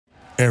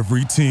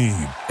Every team,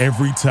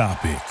 every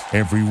topic,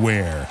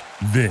 everywhere.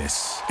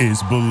 This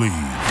is Believe.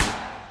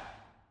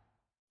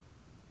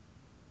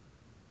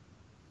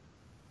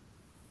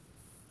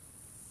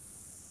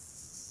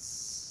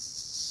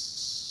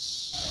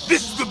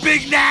 This is the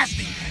Big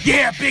Nasty.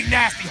 Yeah, Big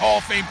Nasty, Hall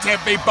of Fame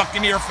Tampa Bay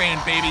Buccaneer fan,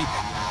 baby.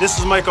 This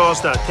is Mike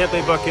Allstott, Tampa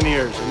Bay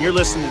Buccaneers, and you're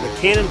listening to the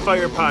Cannon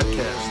Fire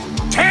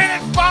Podcast.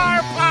 Cannon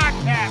Fire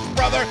Podcast,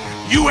 brother.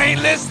 You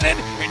ain't listening,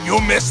 and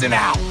you're missing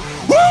out.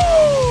 Woo!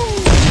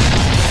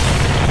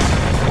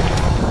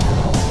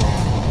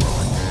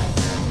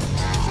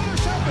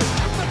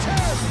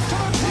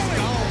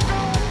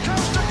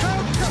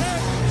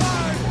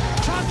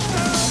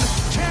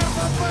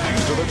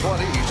 To the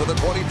 20, to the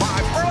 25,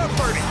 or the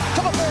 30,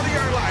 to the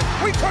 40-yard line.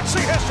 We could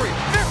see history.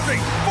 50,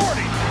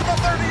 40, to the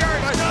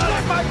 30-yard line.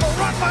 Run, Michael,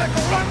 run,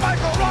 Michael, run,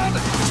 Michael, run.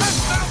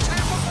 Touchdown,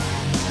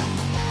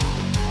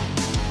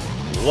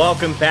 Tampa.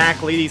 Welcome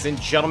back, ladies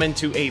and gentlemen,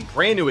 to a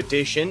brand new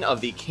edition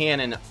of the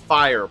Cannon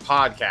Fire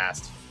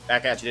Podcast.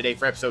 Back at you today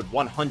for episode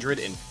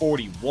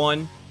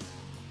 141.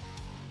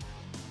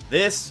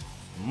 This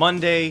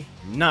Monday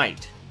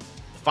night,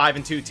 the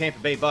 5-2 Tampa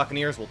Bay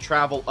Buccaneers will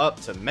travel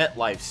up to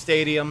MetLife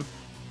Stadium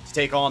to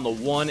take on the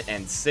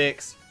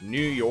 1-6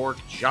 New York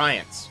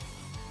Giants.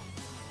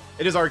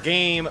 It is our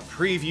game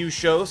preview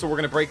show, so we're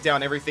going to break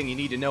down everything you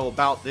need to know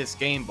about this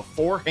game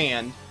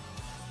beforehand.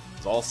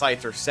 As all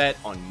sights are set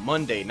on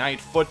Monday Night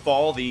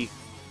Football, the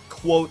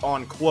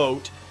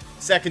quote-unquote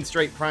second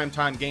straight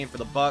primetime game for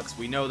the Bucs.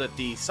 We know that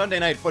the Sunday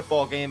Night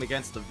Football game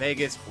against the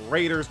Vegas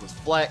Raiders was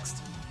flexed.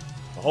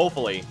 So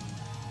hopefully,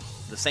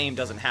 the same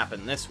doesn't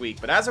happen this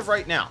week. But as of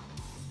right now,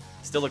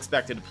 still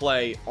expected to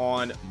play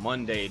on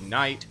Monday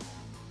night.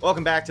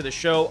 Welcome back to the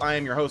show. I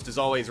am your host, as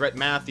always, Rhett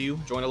Matthew.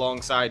 Joined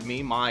alongside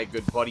me, my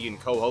good buddy and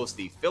co-host,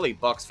 the Philly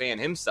Bucs fan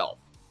himself,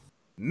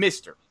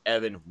 Mr.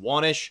 Evan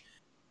Wanish.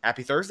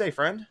 Happy Thursday,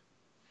 friend.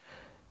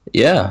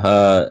 Yeah,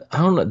 I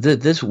don't know.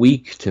 This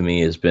week to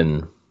me has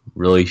been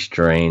really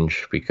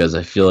strange because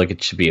I feel like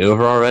it should be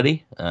over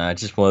already.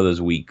 It's just one of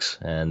those weeks,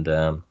 and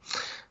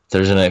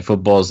Thursday Night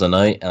Football is the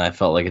night, and I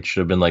felt like it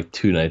should have been like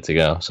 2 nights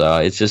ago. So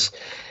it's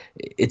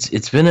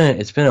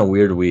been a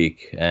weird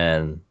week,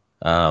 and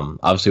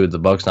obviously with the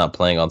Bucs not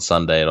playing on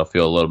Sunday, it'll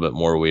feel a little bit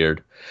more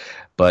weird.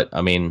 But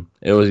I mean,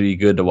 it would be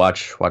good to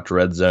watch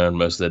Red Zone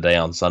most of the day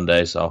on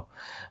Sunday. So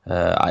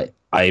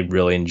I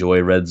really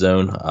enjoy Red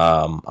Zone.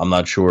 I'm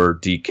not sure.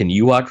 Can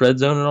you watch Red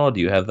Zone at all?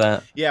 Do you have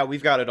that? Yeah,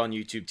 we've got it on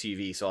YouTube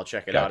TV, so I'll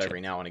check it out Gotcha.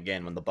 every now and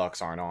again when the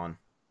Bucs aren't on.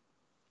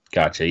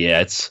 Gotcha.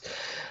 Yeah,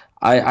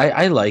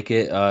 I like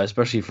it,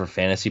 especially for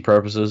fantasy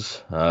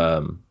purposes.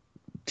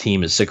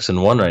 Team is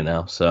 6-1 right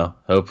now, so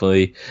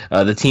hopefully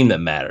the team that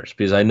matters,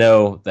 because I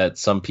know that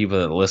some people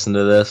that listen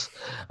to this,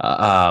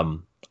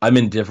 I'm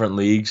in different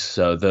leagues.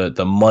 So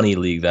the money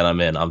league that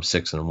I'm in, I'm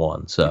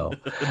 6-1. So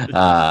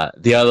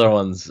the other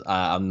ones,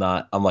 I'm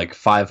not. I'm like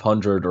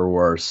 500 or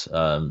worse.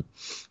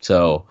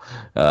 So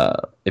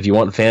if you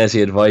want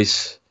fantasy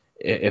advice,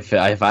 if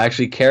I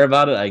actually care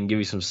about it, I can give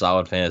you some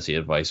solid fantasy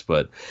advice.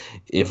 But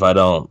if I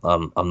don't,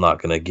 I'm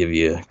not gonna give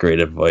you great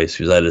advice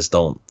because I just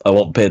don't. I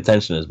won't pay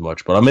attention as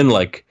much. But I'm in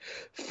like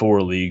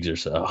 4 leagues or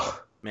so.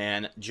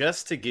 Man,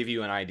 just to give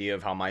you an idea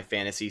of how my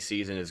fantasy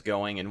season is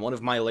going, in one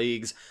of my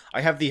leagues, I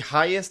have the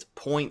highest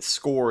points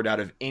scored out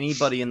of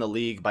anybody in the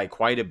league by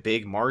quite a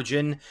big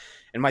margin,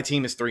 and my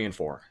team is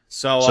 3-4.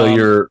 So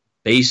You're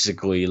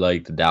basically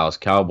like the Dallas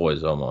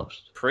Cowboys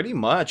almost. Pretty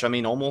much. I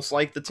mean, almost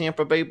like the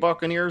Tampa Bay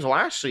Buccaneers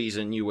last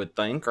season, you would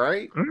think,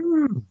 right?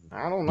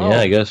 I don't know. Yeah,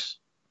 I guess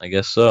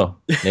so.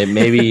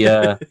 Maybe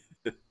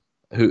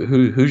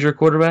who's your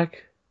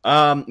quarterback?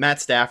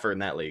 Matt Stafford in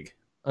that league.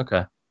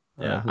 Okay.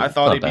 Yeah, I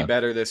thought he'd be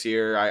better this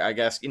year. I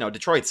guess,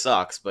 Detroit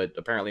sucks, but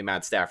apparently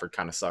Matt Stafford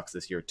kind of sucks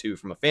this year too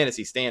from a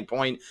fantasy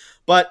standpoint.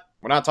 But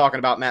we're not talking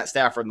about Matt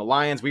Stafford and the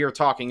Lions. We are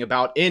talking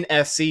about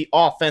NFC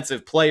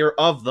Offensive Player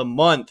of the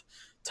Month,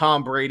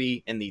 Tom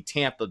Brady and the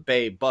Tampa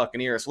Bay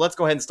Buccaneers. So let's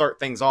go ahead and start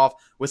things off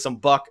with some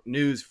Buck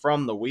news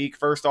from the week.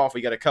 First off,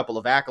 we got a couple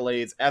of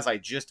accolades. As I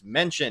just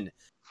mentioned,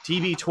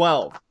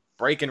 TB12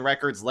 breaking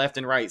records left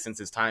and right since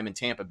his time in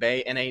Tampa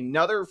Bay, and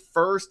another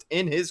first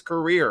in his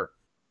career.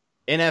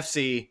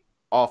 NFC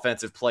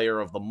Offensive Player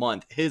of the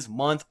Month. His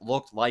month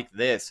looked like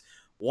this: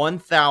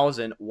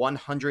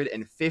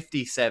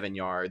 1,157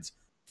 yards,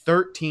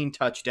 13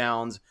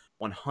 touchdowns,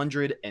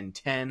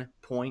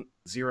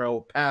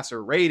 110.0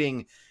 passer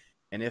rating,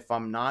 and if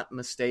I'm not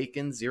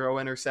mistaken, 0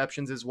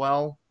 interceptions as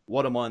well.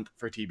 What a month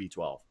for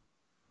TB12.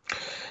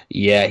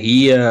 Yeah,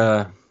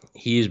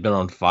 he's been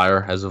on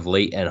fire as of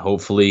late, and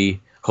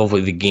hopefully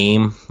the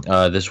game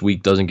this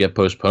week doesn't get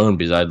postponed,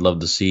 because I'd love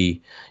to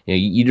see.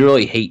 You'd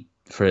really hate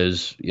for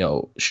his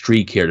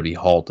streak here to be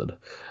halted.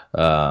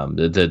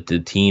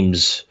 The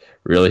team's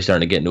really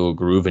starting to get into a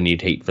groove, and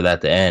you'd hate for that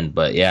to end.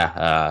 But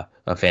yeah,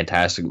 a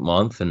fantastic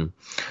month, and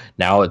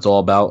now it's all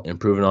about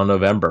improving on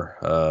November.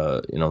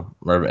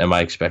 Am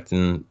I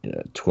expecting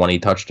 20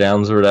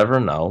 touchdowns or whatever?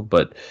 No,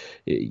 but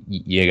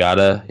you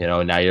gotta,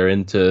 now you're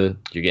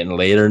getting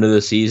later into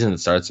the season. It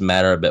starts to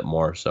matter a bit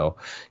more. So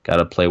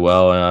gotta play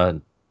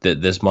well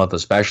this month,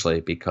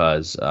 especially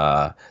because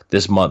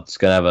this month's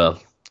gonna have a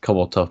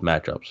couple of tough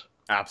matchups.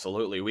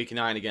 Absolutely. Week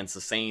 9 against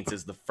the Saints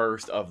is the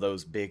first of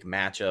those big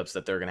matchups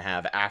that they're going to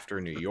have after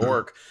New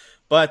York.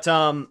 But,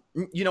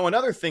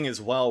 another thing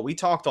as well, we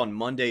talked on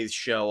Monday's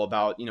show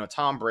about,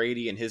 Tom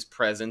Brady and his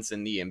presence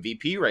in the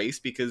MVP race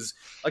because,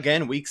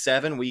 again, week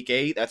 7, week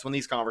 8, that's when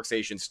these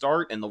conversations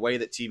start. And the way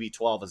that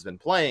TB12 has been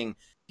playing,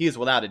 he has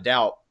without a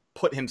doubt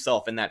put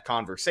himself in that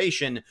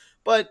conversation.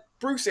 But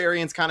Bruce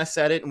Arians kind of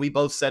said it, and we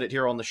both said it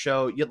here on the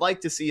show. You'd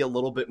like to see a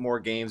little bit more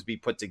games be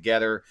put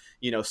together.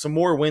 Some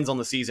more wins on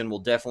the season will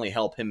definitely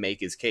help him make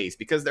his case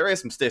because there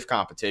is some stiff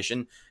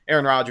competition.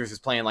 Aaron Rodgers is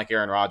playing like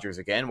Aaron Rodgers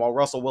again. While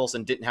Russell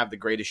Wilson didn't have the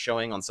greatest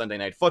showing on Sunday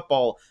Night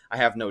Football, I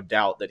have no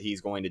doubt that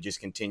he's going to just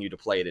continue to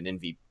play at an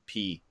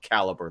MVP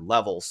caliber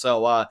level.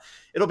 So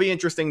it'll be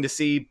interesting to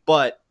see,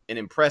 but an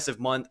impressive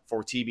month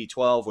for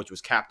TB12, which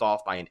was capped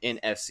off by an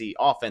NFC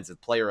Offensive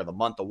Player of the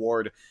Month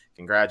award.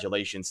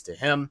 Congratulations to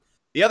him.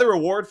 The other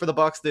award for the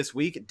Bucs this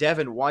week,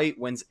 Devin White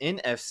wins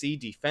NFC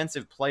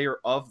Defensive Player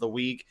of the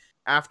Week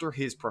after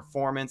his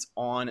performance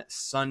on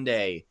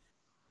Sunday.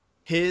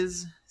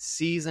 His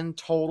season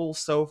total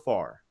so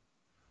far,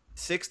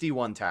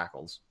 61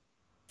 tackles,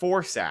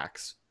 4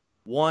 sacks,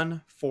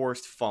 1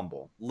 forced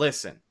fumble.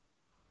 Listen,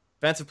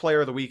 Defensive Player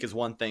of the Week is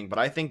one thing, but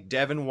I think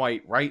Devin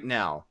White right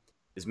now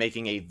is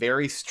making a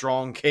very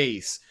strong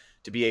case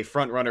to be a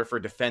frontrunner for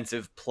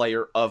Defensive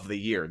Player of the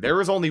Year. There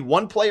is only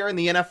one player in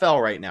the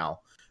NFL right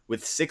now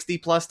with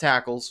 60-plus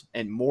tackles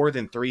and more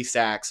than 3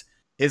 sacks.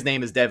 His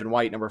name is Devin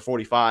White, number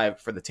 45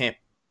 for the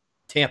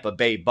Tampa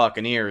Bay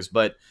Buccaneers.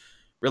 But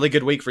really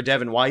good week for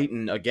Devin White.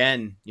 And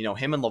again,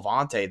 him and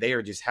Levante, they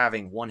are just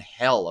having one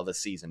hell of a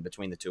season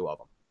between the two of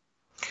them.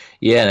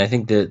 Yeah, and I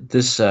think that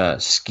this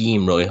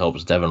scheme really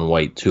helps Devin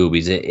White too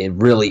because it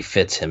really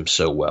fits him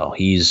so well.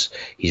 He's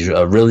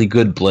a really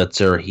good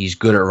blitzer. He's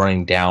good at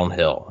running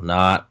downhill,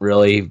 not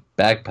really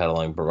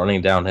backpedaling, but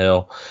running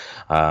downhill.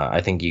 I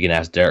think you can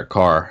ask Derek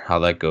Carr how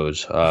that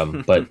goes.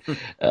 But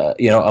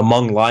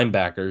among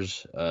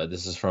linebackers,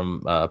 this is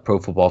from Pro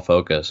Football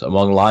Focus.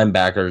 Among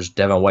linebackers,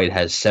 Devin White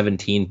has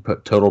 17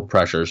 total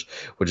pressures,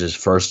 which is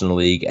first in the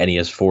league, and he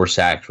has 4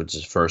 sacks, which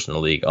is first in the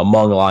league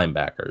among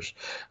linebackers.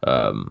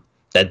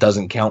 That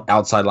doesn't count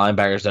outside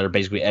linebackers that are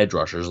basically edge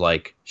rushers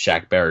like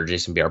Shaq Barrett or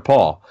Jason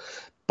Pierre-Paul.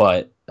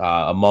 But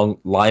among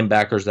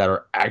linebackers that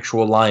are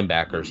actual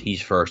linebackers,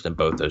 he's first in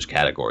both those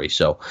categories.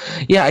 So,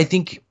 yeah, I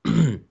think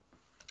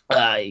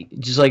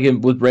just like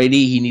with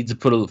Brady, he needs to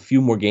put a few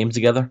more games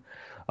together.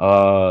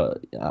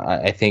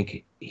 I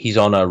think he's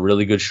on a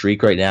really good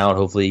streak right now, and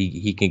hopefully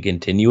he can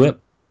continue it.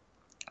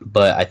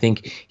 But I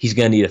think he's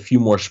going to need a few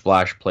more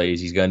splash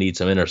plays. He's going to need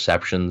some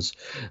interceptions,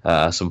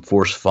 some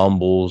forced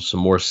fumbles, some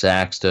more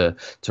sacks to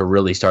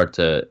really start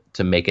to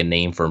make a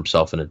name for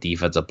himself in a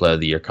Defensive Player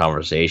of the Year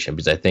conversation.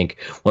 Because I think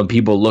when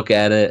people look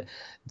at it,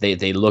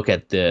 they look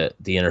at the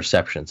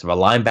interceptions. If a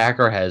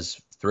linebacker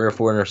has 3 or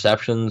 4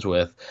 interceptions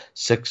with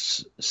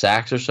 6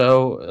 sacks or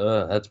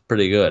so, that's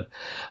pretty good.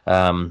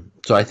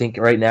 So I think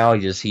right now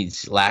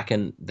he's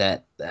lacking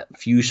that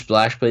few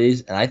splash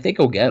plays, and I think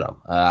he'll get them.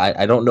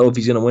 I don't know if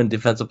he's going to win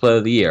Defensive Player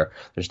of the Year.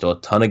 There's still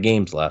a ton of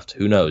games left.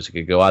 Who knows? It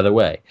could go either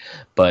way.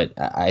 But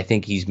I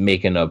think he's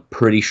making a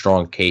pretty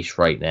strong case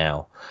right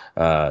now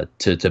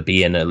to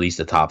be in at least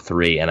the top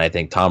 3, and I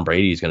think Tom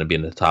Brady is going to be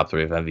in the top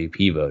 3 of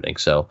MVP voting.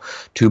 So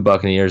 2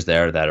 Buccaneers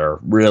there that are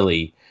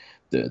really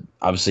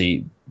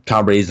obviously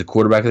Tom Brady's the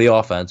quarterback of the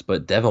offense,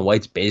 but Devin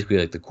White's basically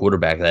like the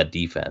quarterback of that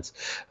defense.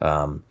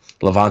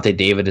 Levante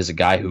David is a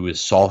guy who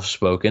is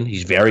soft-spoken.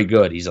 He's very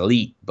good. He's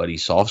elite, but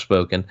he's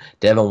soft-spoken.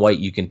 Devin White,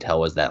 you can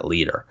tell, is that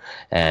leader.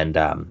 And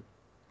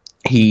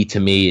he, to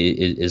me,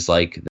 is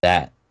like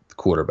that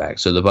quarterback.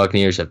 So the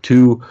Buccaneers have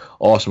 2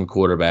 awesome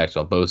quarterbacks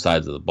on both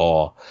sides of the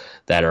ball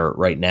that are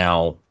right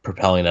now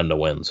propelling them to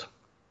wins.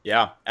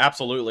 Yeah,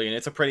 absolutely. And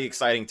it's a pretty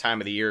exciting time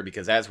of the year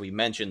because, as we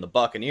mentioned, the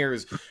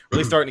Buccaneers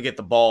really starting to get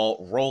the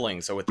ball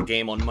rolling. So with the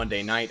game on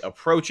Monday night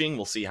approaching,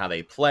 we'll see how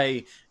they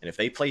play. And if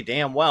they play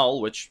damn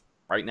well, which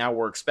right now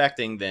we're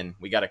expecting, then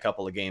we got a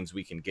couple of games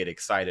we can get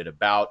excited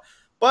about.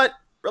 But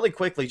really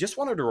quickly, just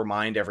wanted to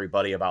remind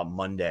everybody about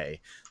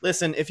Monday.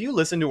 Listen, if you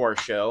listen to our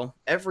show,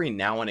 every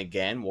now and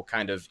again, we'll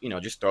kind of,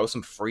 just throw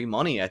some free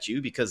money at you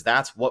because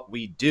that's what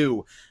we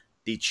do.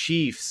 The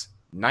Chiefs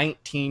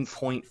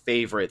 19-point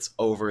favorites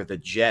over the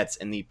Jets,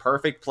 and the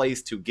perfect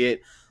place to get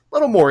a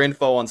little more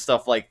info on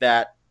stuff like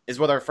that is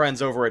with our friends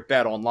over at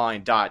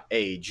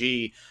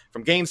betonline.ag.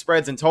 From game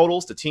spreads and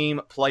totals to team,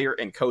 player,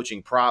 and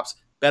coaching props,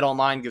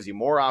 BetOnline gives you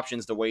more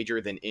options to wager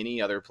than any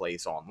other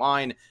place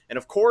online. And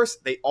of course,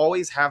 they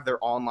always have their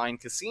online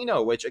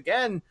casino, which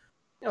again,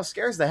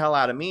 scares the hell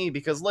out of me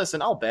because,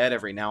 listen, I'll bet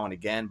every now and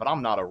again, but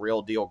I'm not a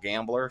real deal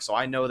gambler. So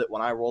I know that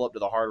when I roll up to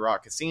the Hard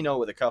Rock Casino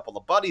with a couple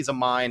of buddies of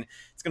mine,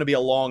 it's going to be a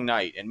long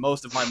night. And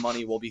most of my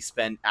money will be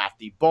spent at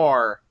the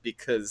bar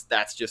because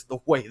that's just the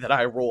way that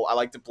I roll. I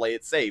like to play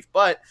it safe.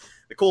 But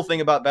the cool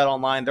thing about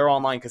BetOnline, their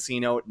online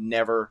casino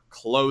never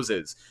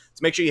closes.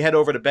 So make sure you head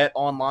over to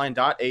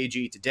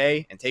betonline.ag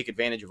today and take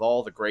advantage of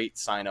all the great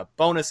sign-up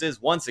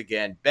bonuses. Once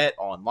again,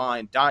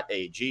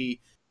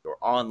 betonline.ag, your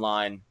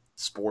online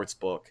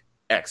sportsbook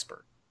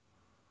expert.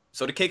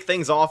 So to kick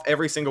things off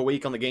every single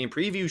week on the Game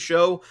Preview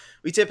Show,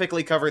 we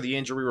typically cover the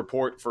injury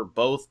report for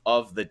both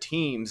of the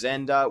teams,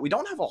 and we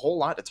don't have a whole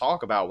lot to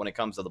talk about when it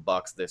comes to the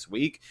Bucs this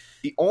week.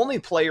 The only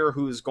player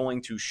who's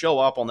going to show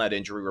up on that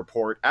injury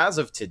report as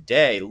of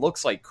today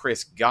looks like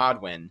Chris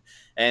Godwin.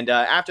 And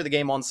after the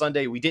game on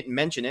Sunday, we didn't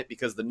mention it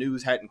because the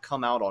news hadn't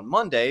come out on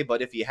Monday,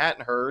 but if you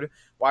hadn't heard,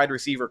 wide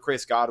receiver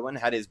Chris Godwin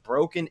had his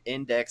broken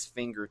index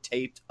finger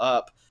taped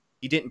up.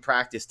 He didn't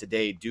practice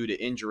today due to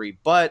injury,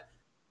 but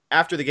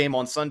after the game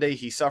on Sunday,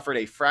 he suffered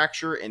a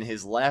fracture in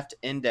his left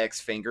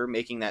index finger,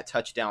 making that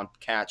touchdown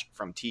catch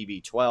from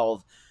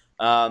TB12.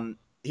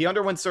 He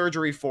underwent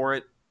surgery for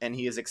it, and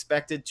he is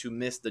expected to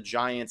miss the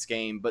Giants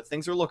game, but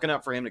things are looking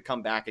up for him to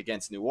come back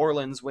against New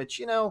Orleans, which,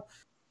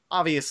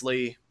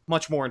 obviously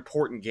much more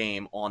important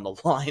game on the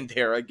line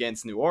there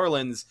against New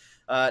Orleans.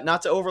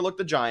 Not to overlook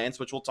the Giants,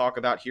 which we'll talk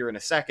about here in a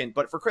second,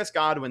 but for Chris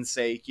Godwin's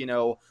sake,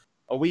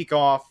 a week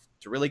off,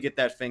 to really get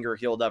that finger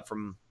healed up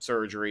from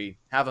surgery,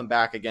 have him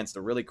back against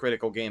a really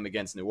critical game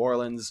against New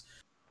Orleans.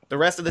 The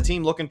rest of the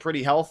team looking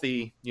pretty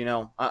healthy.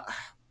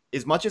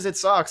 As much as it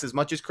sucks, as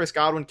much as Chris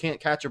Godwin can't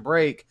catch a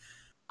break,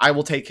 I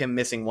will take him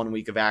missing 1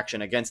 week of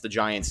action against the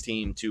Giants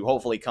team to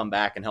hopefully come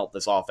back and help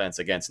this offense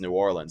against New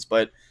Orleans.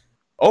 But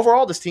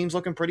overall, this team's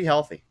looking pretty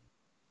healthy.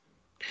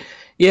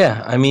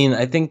 Yeah, I mean,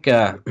 I think,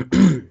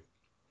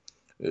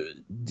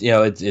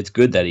 it's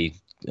good that he,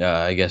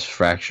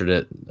 fractured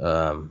it,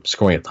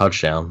 scoring a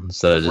touchdown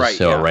instead of just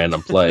a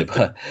random play.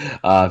 But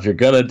if you're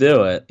going to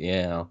do it,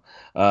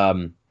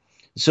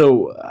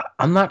 so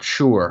I'm not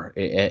sure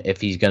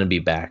if he's going to be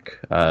back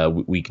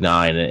week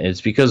 9. It's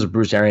because of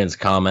Bruce Arians'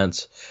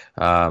 comments.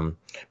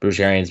 Bruce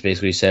Arians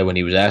basically said when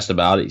he was asked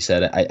about it, he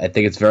said, I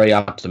think it's very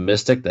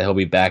optimistic that he'll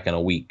be back in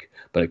a week,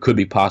 but it could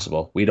be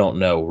possible. We don't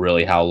know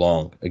really how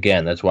long.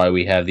 Again, that's why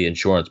we have the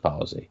insurance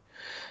policy.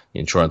 The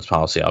insurance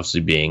policy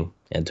obviously being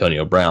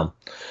Antonio Brown.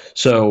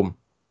 So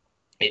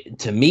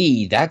to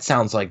me, that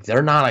sounds like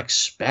they're not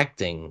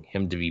expecting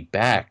him to be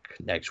back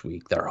next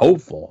week. They're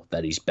hopeful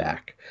that he's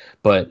back.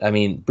 But, I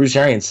mean, Bruce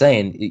Arians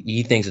saying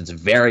he thinks it's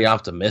very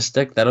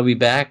optimistic that he'll be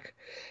back.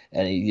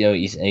 And,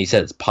 he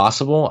said it's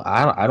possible.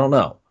 I don't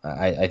know.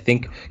 I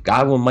think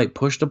Godwin might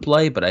push to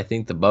play, but I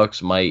think the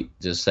Bucs might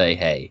just say,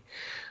 hey,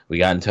 we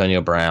got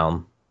Antonio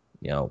Brown.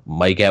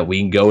 We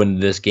can go into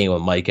this game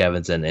with Mike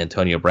Evans and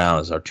Antonio Brown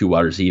as our 2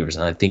 wide receivers,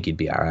 and I think he'd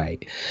be all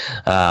right.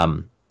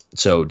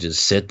 So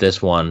just sit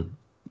this one,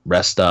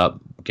 rest up,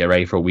 get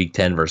ready for Week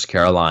 10 versus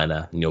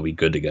Carolina, and you'll be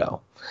good to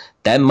go.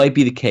 That might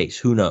be the case.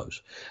 Who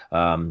knows?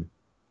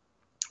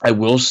 I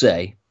will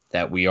say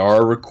that we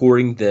are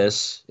recording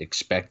this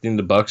expecting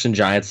the Bucs and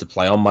Giants to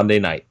play on Monday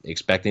night,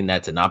 expecting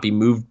that to not be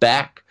moved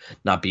back,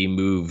 not be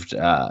moved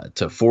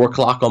to 4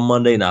 o'clock on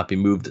Monday, not be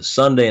moved to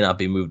Sunday, not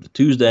be moved to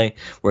Tuesday.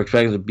 We're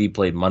expecting it to be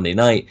played Monday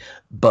night.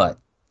 But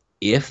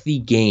if the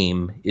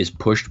game is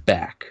pushed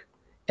back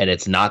and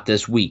it's not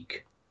this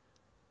week,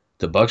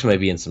 the Bucs might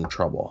be in some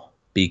trouble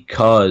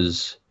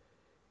because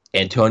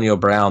Antonio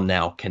Brown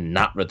now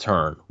cannot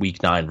return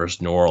Week 9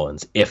 versus New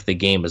Orleans if the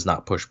game is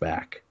not pushed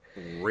back.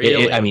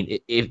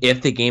 Really?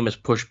 If the game is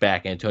pushed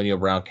back, Antonio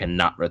Brown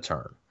cannot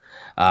return.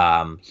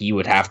 He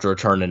would have to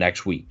return the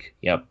next week.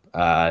 Yep.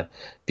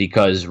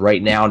 Because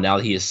right now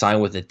that he is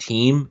signed with a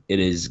team, it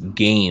is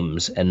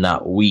games and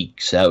not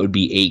weeks. That would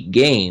be 8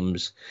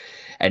 games.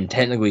 And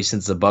technically,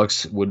 since the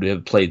Bucs would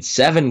have played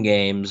 7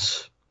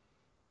 games,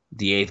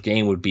 the 8th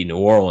game would be New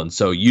Orleans.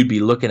 So you'd be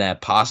looking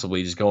at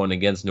possibly just going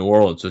against New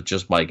Orleans with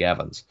just Mike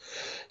Evans.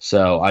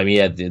 So,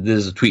 this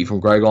is a tweet from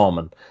Greg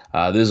Allman.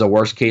 This is a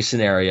worst-case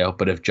scenario,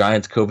 but if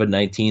Giants'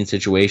 COVID-19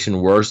 situation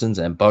worsens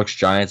and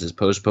Bucs-Giants is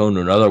postponed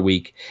to another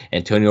week,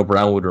 Antonio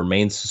Brown would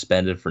remain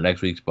suspended for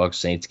next week's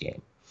Bucs-Saints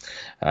game.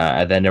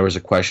 And then there was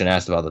a question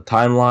asked about the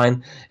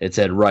timeline. It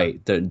said,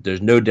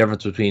 there's no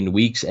difference between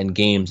weeks and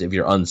games if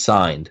you're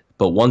unsigned.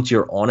 But once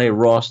you're on a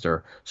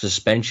roster,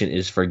 suspension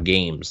is for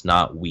games,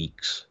 not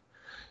weeks.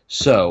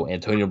 So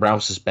Antonio Brown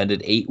was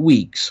suspended 8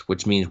 weeks,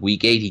 which means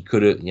week 8 he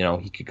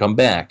could come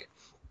back.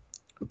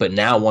 But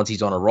now once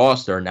he's on a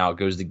roster, now it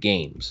goes to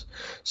games.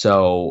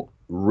 So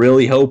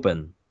really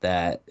hoping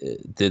that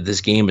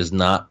this game is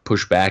not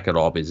pushed back at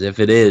all, because if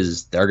it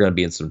is, they're going to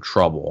be in some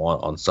trouble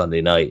on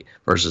Sunday night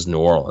versus New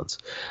Orleans.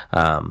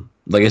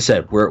 Like I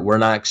said, we're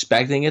not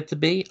expecting it to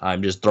be.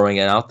 I'm just throwing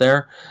it out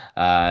there.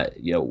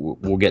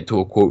 We'll get to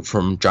a quote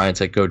from Giants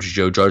head coach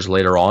Joe Judge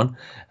later on.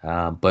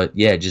 But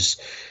yeah,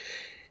 just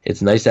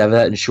it's nice to have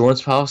that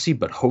insurance policy,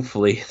 but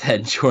hopefully that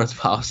insurance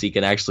policy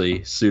can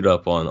actually suit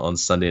up on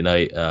Sunday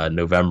night,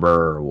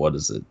 November,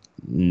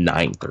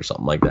 9th or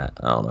something like that.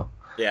 I don't know.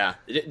 Yeah,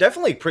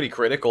 definitely pretty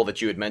critical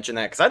that you had mentioned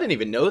that, because I didn't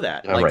even know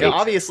that. Right.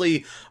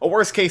 Obviously, a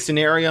worst-case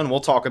scenario, and we'll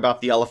talk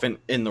about the elephant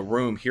in the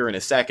room here in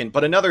a second,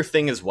 but another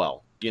thing as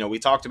well. We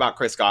talked about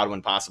Chris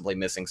Godwin possibly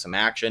missing some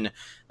action.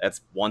 That's,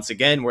 once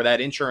again, where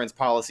that insurance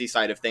policy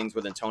side of things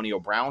with Antonio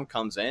Brown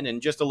comes in.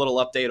 And just a little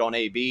update on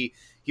AB.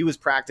 He was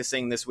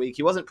practicing this week.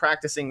 He wasn't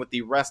practicing with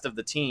the rest of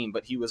the team,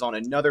 but he was on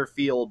another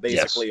field,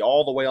 basically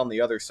all the way on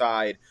the other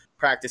side,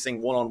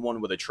 practicing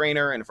one-on-one with a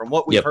trainer. And from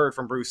what we've heard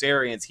from Bruce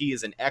Arians, he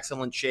is in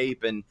excellent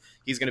shape, and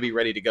he's going to be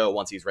ready to go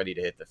once he's ready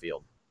to hit the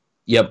field.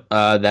 Yep,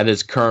 that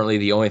is currently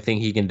the only thing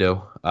he can do.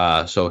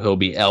 So he'll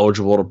be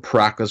eligible to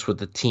practice with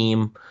the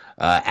team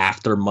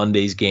after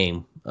Monday's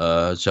game.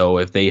 So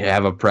if they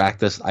have a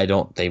practice,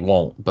 they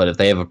won't. But if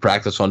they have a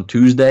practice on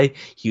Tuesday,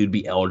 he would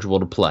be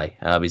eligible to play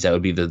because that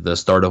would be the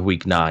start of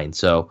Week 9.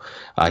 So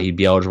he'd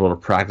be eligible to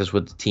practice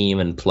with the team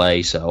and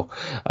play. So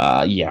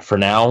for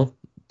now,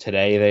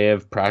 today they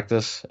have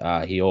practice.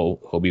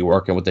 He'll be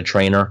working with the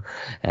trainer,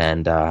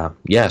 and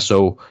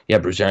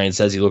Bruce Arians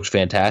says he looks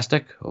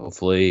fantastic.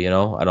 Hopefully,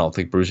 I don't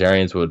think Bruce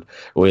Arians would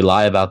really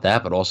lie about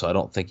that, but also I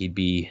don't think he'd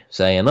be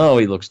saying, "Oh,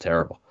 he looks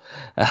terrible."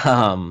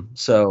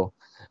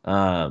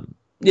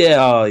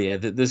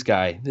 This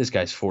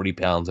guy's 40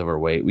 pounds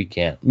overweight.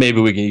 Maybe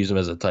we can use him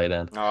as a tight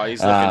end. Oh,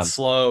 he's looking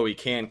slow. He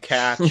can't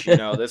catch.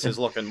 This is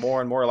looking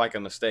more and more like a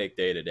mistake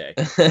day to day.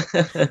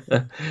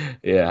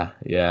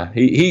 Yeah.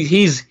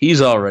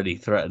 He's already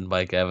threatened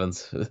Mike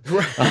Evans.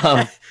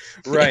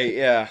 Right.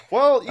 Yeah.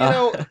 Well,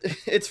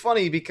 it's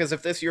funny because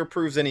if this year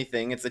proves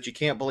anything, it's that you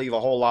can't believe a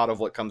whole lot of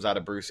what comes out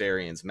of Bruce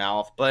Arians'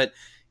 mouth. But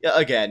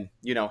again,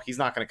 he's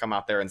not going to come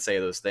out there and say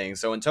those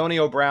things. So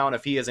Antonio Brown,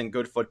 if he is in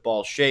good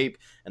football shape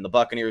and the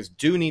Buccaneers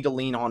do need to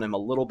lean on him a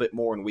little bit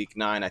more in Week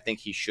 9, I think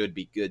he should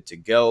be good to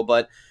go.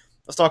 But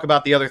let's talk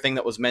about the other thing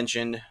that was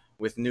mentioned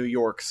with New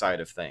York side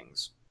of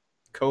things,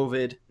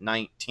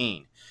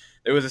 COVID-19.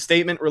 There was a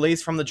statement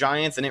released from the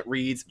Giants, and it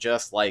reads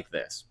just like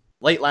this.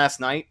 Late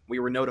last night, we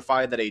were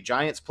notified that a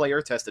Giants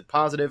player tested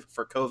positive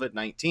for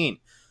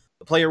COVID-19.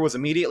 The player was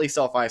immediately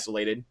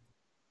self-isolated,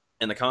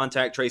 and the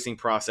contact tracing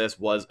process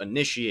was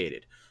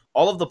initiated.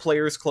 All of the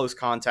players' close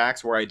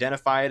contacts were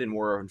identified and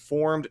were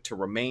informed to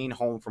remain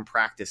home from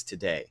practice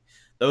today.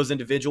 Those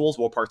individuals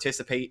will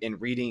participate in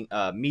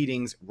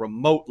meetings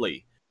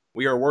remotely.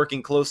 We are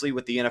working closely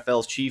with the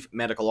NFL's chief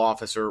medical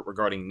officer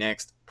regarding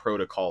next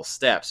protocol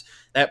steps.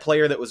 That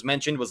player that was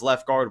mentioned was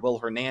left guard Will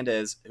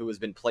Hernandez, who has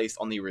been placed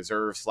on the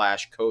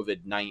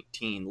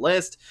reserve/COVID-19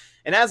 list.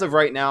 And as of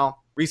right now,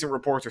 recent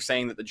reports are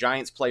saying that the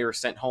Giants players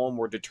sent home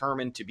were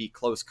determined to be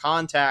close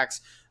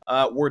contacts,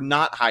 were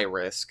not high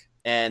risk,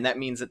 and that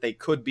means that they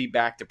could be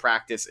back to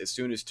practice as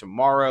soon as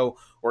tomorrow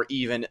or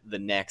even the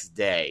next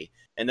day.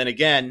 And then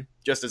again,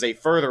 just as a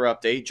further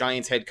update,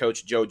 Giants head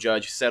coach Joe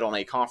Judge said on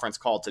a conference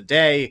call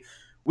today,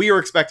 we are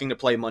expecting to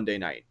play Monday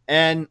night.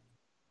 And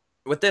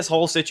with this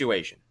whole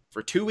situation,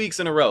 for 2 weeks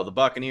in a row, the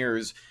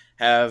Buccaneers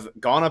have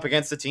gone up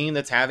against a team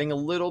that's having a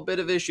little bit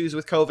of issues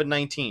with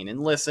COVID-19.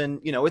 And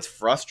listen, it's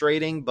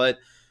frustrating, but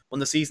when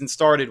the season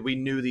started, we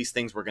knew these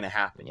things were going to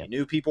happen. You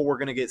knew people were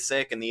going to get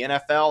sick, and the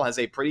NFL has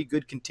a pretty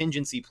good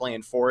contingency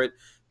plan for it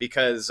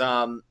because,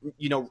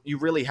 you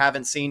really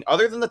haven't seen,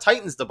 other than the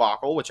Titans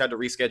debacle, which had to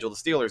reschedule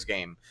the Steelers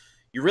game,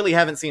 you really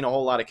haven't seen a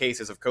whole lot of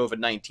cases of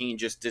COVID-19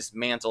 just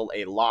dismantle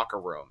a locker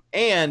room.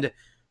 And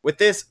with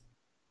this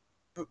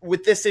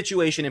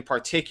situation in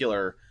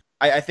particular,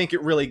 I think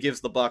it really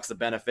gives the Bucs the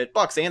benefit,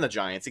 Bucs and the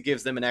Giants, it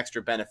gives them an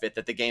extra benefit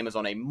that the game is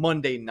on a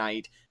Monday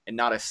night and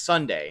not a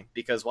Sunday,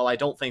 because while I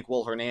don't think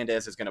Will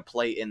Hernandez is going to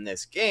play in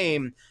this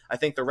game, I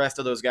think the rest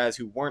of those guys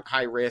who weren't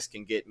high risk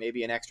can get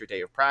maybe an extra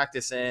day of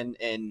practice in,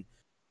 and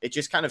it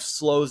just kind of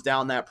slows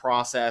down that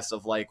process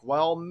of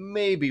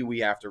maybe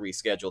we have to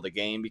reschedule the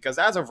game, because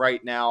as of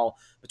right now,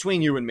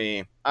 between you and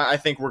me, I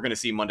think we're going to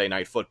see Monday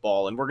Night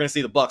Football, and we're going to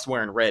see the Bucs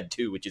wearing red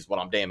too, which is what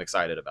I'm damn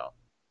excited about.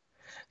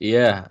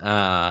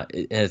 Yeah,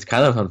 it's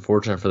kind of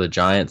unfortunate for the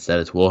Giants that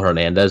it's Will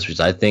Hernandez, because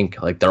I think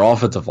their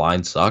offensive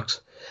line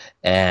sucks,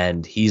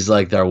 and he's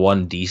their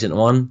one decent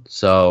one.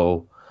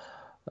 So,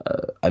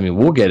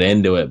 we'll get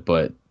into it,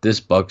 but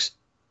this Bucs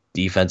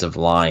defensive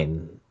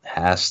line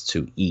has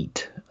to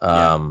eat. They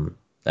got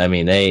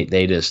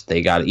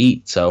to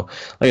eat. So,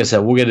 like I said,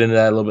 we'll get into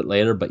that a little bit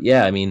later. But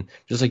yeah,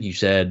 just like you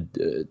said,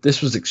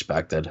 this was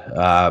expected.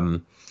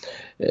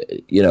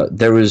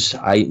 There was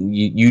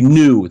you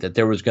knew that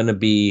there was going to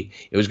be,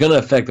 it was going to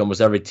affect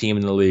almost every team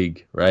in the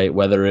league, right?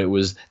 Whether it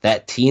was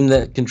that team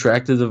that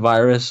contracted the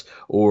virus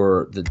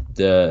or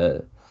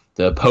the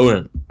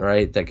opponent,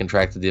 right, that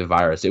contracted the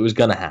virus. It was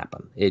going to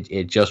happen.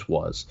 It just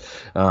was.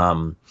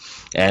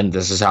 And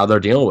this is how they're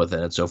dealing with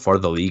it. And so far,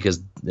 the league has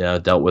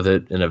dealt with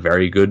it in a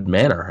very good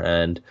manner.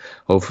 And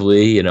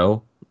hopefully,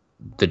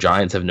 the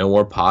Giants have no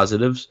more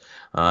positives.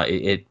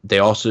 They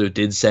also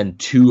did send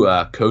 2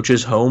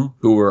 coaches home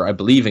who were, I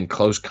believe, in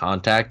close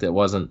contact. It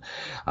wasn't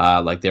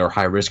like they were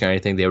high risk or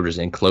anything. They were just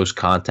in close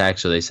contact,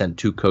 so they sent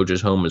 2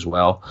 coaches home as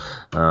well.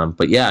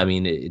 But yeah, I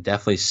mean, it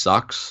definitely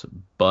sucks.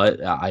 But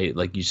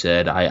like you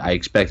said, I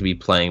expect to be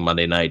playing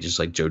Monday night, just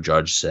like Joe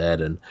Judge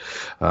said, and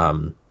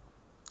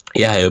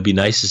yeah, it would be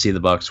nice to see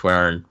the Bucs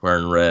wearing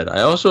red.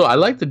 I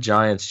like the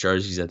Giants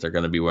jerseys that they're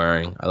going to be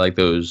wearing. I like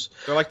those.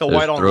 They're like the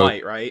white on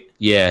white, right?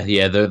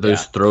 Yeah,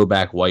 those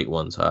throwback white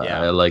ones.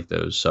 I like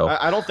those. So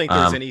I don't think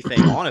there's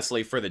anything,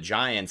 honestly, for the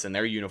Giants and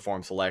their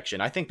uniform selection.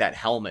 I think that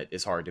helmet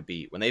is hard to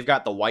beat. When they've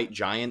got the white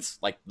Giants,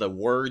 like the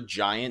word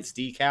Giants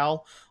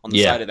decal on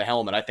the side of the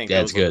helmet, I think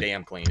those look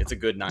damn clean. It's a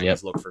good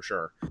 90s look for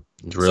sure.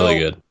 It's really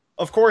good.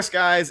 Of course,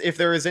 guys, if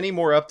there is any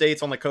more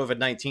updates on the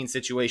COVID-19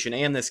 situation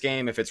and this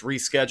game, if it's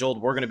rescheduled,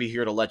 we're going to be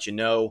here to let you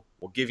know.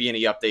 We'll give you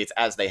any updates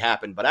as they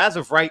happen. But as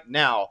of right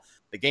now,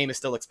 the game is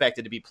still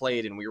expected to be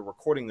played, and we are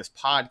recording this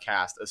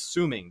podcast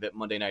assuming that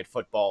Monday Night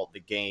Football, the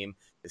game,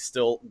 is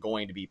still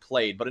going to be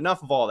played. But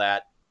enough of all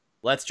that.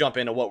 Let's jump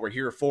into what we're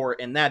here for,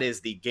 and that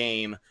is the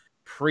game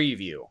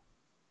preview.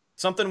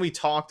 Something we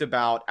talked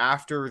about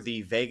after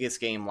the Vegas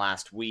game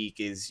last week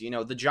is,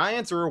 the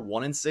Giants are a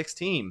 1-6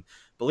 team.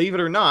 Believe it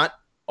or not,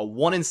 a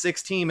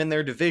 1-6 team in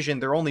their division.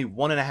 They're only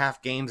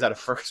 1.5 games out of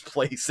first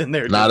place in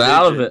their division. Not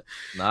out of it.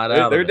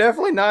 They're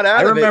definitely not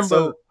out of it.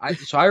 So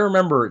I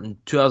remember in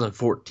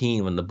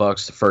 2014 when the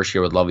Bucs, the first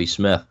year with Lovie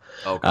Smith,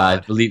 I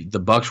believe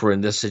the Bucs were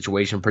in this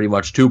situation pretty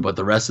much too, but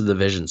the rest of the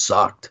division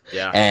sucked.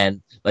 Yeah.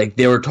 And like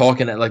they were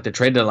talking at like the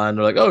trade deadline,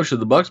 they're like, "Oh,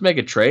 should the Bucs make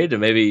a trade to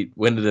maybe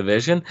win the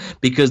division?"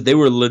 Because they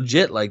were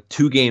legit like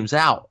 2 games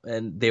out,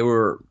 and they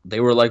were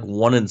like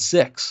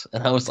 1-6,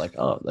 and I was like,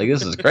 "Oh, like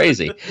this is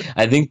crazy."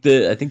 I think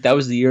that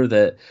was the year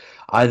that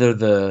either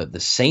the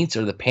Saints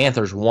or the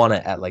Panthers won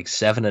it at like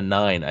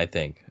 7-9, I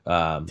think.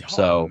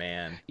 So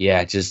man.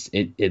 Yeah,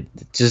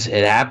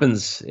 it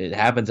happens. It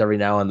happens every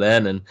now and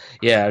then, and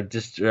yeah,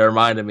 it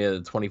reminded me of the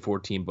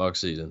 2014 Bucs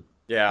season.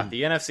 Yeah,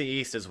 the NFC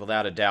East is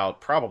without a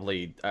doubt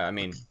probably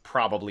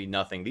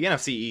nothing. The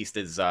NFC East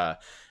is the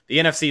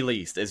NFC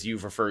least, as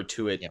you've referred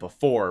to it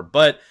before.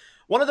 But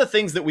one of the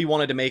things that we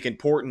wanted to make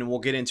important, and we'll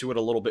get into it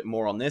a little bit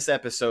more on this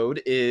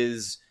episode,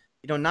 is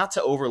not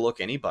to overlook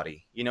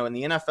anybody. In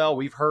the NFL,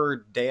 we've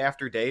heard day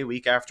after day,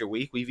 week after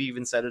week. We've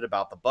even said it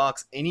about the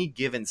Bucs any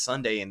given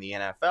Sunday in the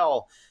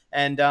NFL.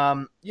 And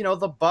the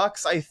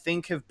Bucs, I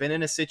think, have been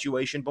in a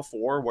situation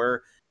before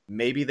where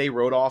maybe they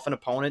wrote off an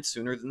opponent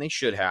sooner than they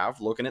should have,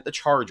 looking at the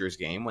Chargers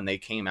game when they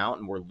came out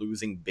and were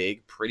losing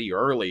big pretty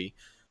early.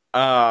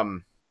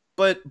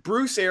 But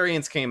Bruce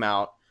Arians came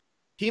out.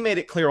 He made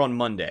it clear on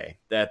Monday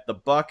that the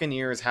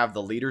Buccaneers have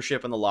the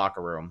leadership in the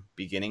locker room,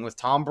 beginning with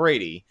Tom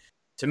Brady,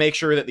 to make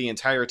sure that the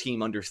entire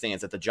team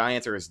understands that the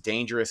Giants are as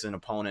dangerous an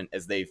opponent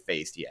as they've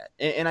faced yet.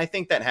 And I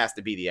think that has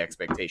to be the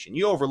expectation.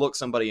 You overlook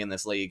somebody in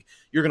this league,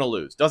 you're going to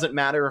lose. Doesn't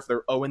matter if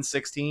they're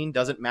 0-16,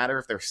 doesn't matter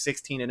if they're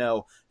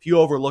 16-0. If you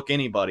overlook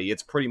anybody,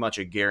 it's pretty much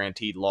a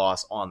guaranteed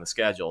loss on the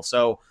schedule.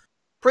 So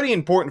pretty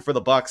important for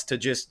the Bucs to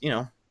just,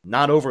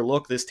 not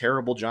overlook this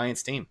terrible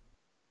Giants team.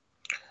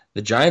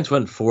 The Giants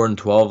went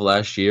 4-12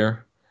 last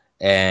year,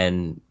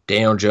 and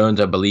Daniel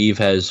Jones, I believe,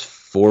 has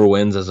 4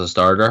 wins as a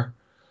starter.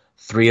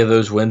 3 of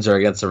those wins are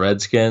against the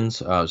Redskins.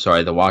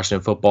 The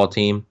Washington football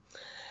team.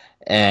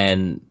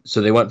 And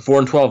so they went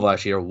 4-12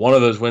 last year. One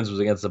of those wins was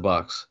against the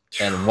Bucs,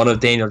 and one of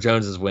Daniel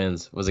Jones's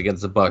wins was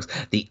against the Bucs.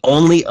 The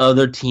only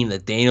other team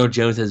that Daniel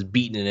Jones has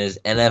beaten in his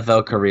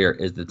NFL career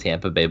is the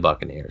Tampa Bay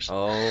Buccaneers.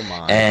 Oh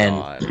my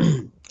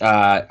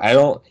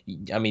God.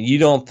 You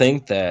don't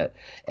think that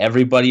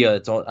everybody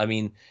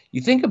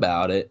you think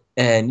about it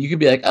and you could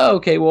be like, oh,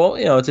 okay, well,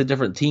 it's a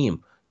different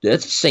team.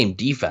 It's the same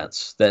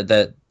defense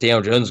that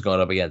Daniel Jones is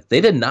going up against.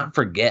 They did not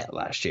forget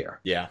last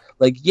year. Yeah.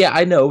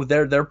 I know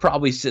they're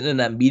probably sitting in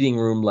that meeting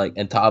room,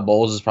 and Todd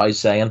Bowles is probably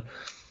saying,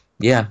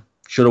 yeah,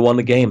 should have won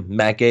the game.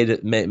 Matt Gay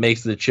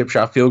makes the chip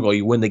shot field goal.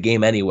 You win the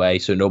game anyway,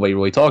 so nobody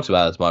really talks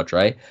about it as much,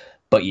 right?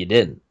 But you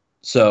didn't.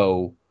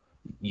 So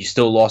you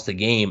still lost the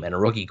game, and a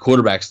rookie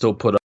quarterback still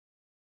put a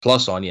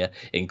plus on you,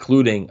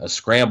 including a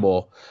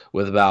scramble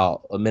with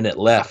about a minute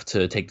left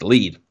to take the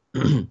lead.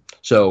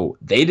 So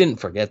they didn't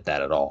forget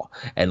that at all.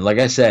 And like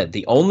I said,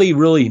 the only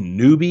really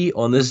newbie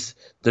on this,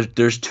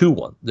 there's two.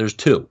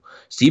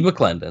 Steve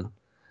McClendon,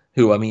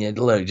 who,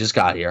 literally just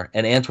got here,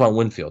 and Antoine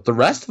Winfield. The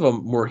rest of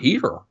them were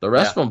here. The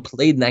rest of them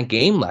played in that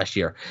game last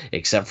year,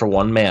 except for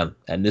one man.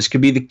 And this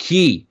could be the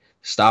key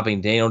stopping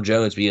Daniel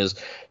Jones, because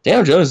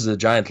Daniel Jones is the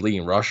Giants'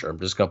 leading rusher. I'm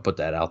just going to put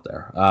that out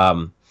there.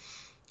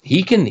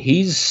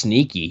 He's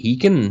sneaky. He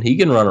can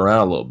run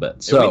around a little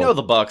bit. So we know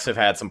the Bucs have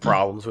had some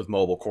problems with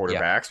mobile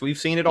quarterbacks. Yeah. We've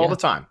seen it all the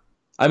time.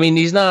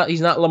 He's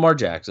not Lamar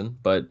Jackson,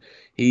 but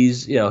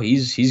he's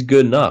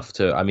good enough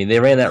to. They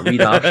ran that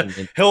read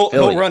option. He'll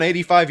run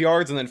 85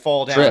 yards and then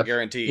fall down,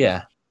 guaranteed.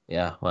 Yeah.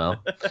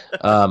 Well,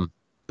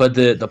 but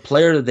the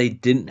player that they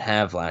didn't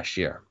have last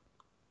year,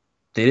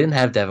 they didn't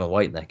have Devin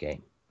White in that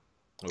game.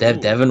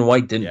 Devin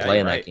White didn't Yeah, play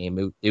in you're that right.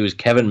 game. It was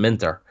Kevin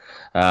Minter,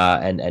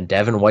 and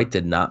Devin White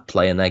did not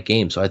play in that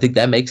game. So I think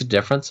that makes a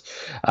difference.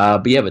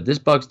 But this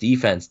Bucks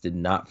defense did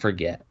not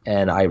forget,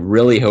 and I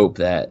really hope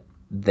that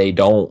they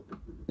don't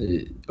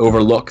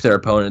overlook their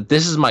opponent.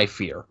 This is my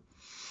fear.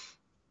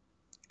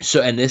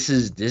 So, and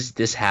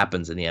this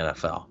happens in the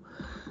NFL.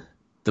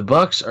 The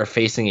Bucks are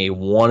facing a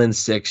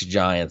 1-6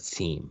 Giants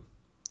team.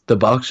 The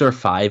Bucks are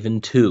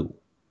 5-2.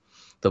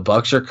 The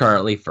Bucks are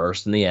currently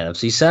first in the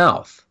NFC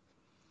South.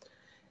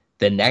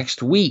 The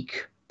next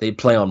week, they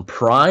play on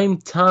prime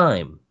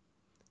time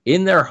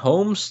in their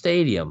home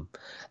stadium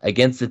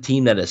against the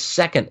team that is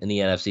second in the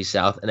NFC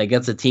South and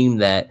against a team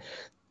that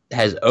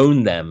has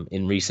owned them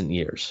in recent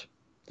years,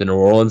 the New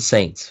Orleans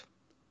Saints,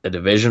 a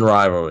division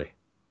rivalry.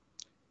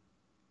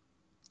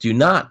 Do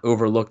not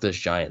overlook this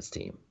Giants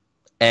team.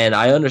 And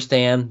I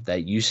understand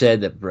that you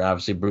said that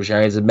obviously Bruce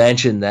Arians had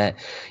mentioned that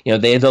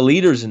they had the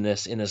leaders in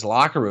this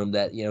locker room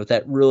that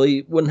that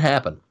really wouldn't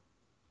happen.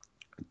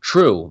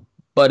 True.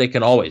 But it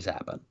can always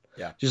happen.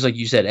 Yeah. Just like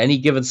you said, any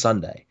given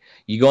Sunday,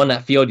 you go on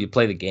that field, you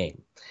play the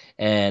game.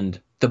 And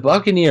the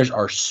Buccaneers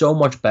are so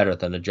much better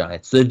than the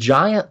Giants. The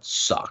Giants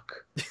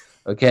suck.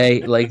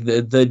 Okay? Like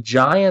the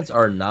Giants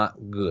are not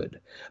good.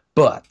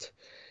 But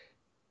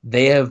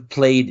they have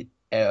played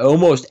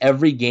almost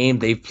every game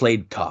they've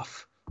played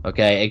tough.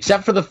 Okay?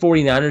 Except for the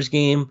 49ers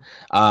game,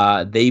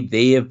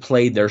 they have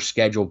played their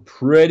schedule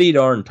pretty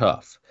darn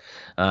tough.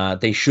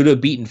 They should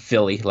have beaten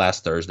Philly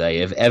last Thursday.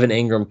 If Evan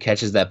Ingram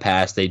catches that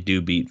pass, they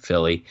do beat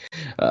Philly.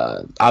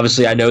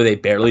 Obviously, I know they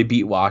barely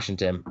beat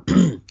Washington.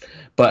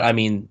 But, I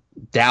mean,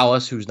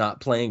 Dallas, who's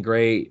not playing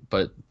great,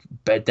 but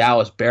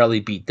Dallas barely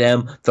beat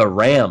them. The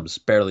Rams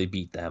barely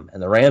beat them.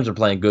 And the Rams are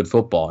playing good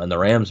football, and the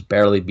Rams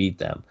barely beat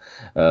them.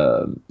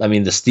 I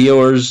mean, the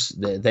Steelers,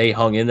 they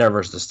hung in there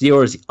versus the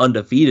Steelers, the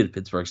undefeated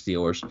Pittsburgh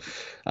Steelers.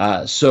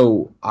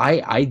 So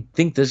I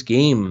think this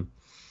game...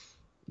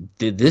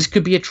 This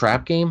could be a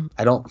trap game.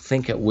 I don't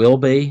think it will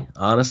be,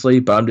 honestly,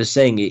 but I'm just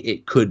saying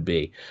it could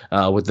be.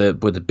 With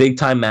the big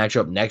time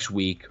matchup next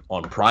week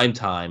on prime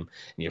time, and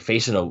you're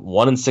facing a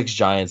 1-6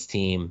 Giants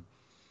team.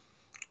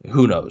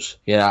 Who knows?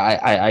 Yeah,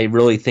 I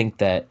really think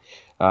that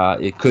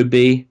it could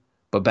be.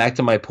 But back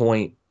to my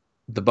point,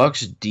 the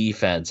Bucks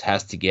defense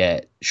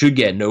should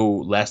get no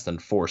less than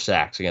 4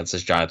 sacks against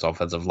this Giants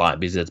offensive line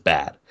because it's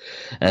bad,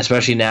 and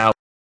especially now.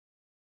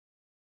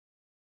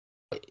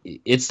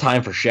 It's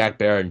time for Shaq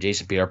Barrett and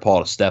Jason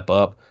Pierre-Paul to step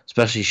up,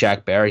 especially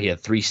Shaq Barrett. He had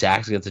 3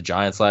 sacks against the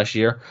Giants last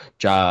year.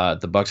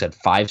 The Bucks had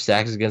 5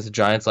 sacks against the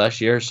Giants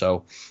last year.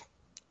 So,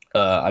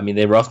 I mean,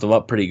 they roughed them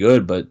up pretty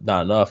good, but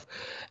not enough.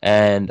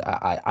 And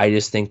I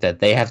just think that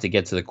they have to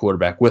get to the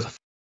quarterback with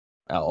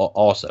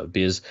also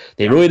because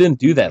they really didn't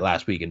do that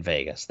last week in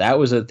Vegas. That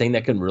was a thing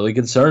that can really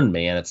concern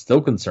me, and it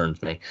still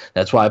concerns me.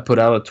 That's why I put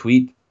out a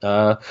tweet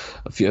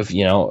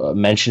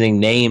mentioning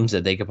names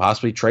that they could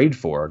possibly trade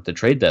for at the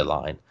trade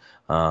deadline.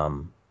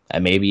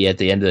 And maybe at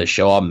the end of the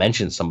show, I'll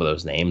mention some of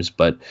those names,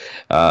 but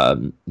I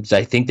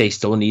think they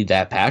still need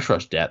that pass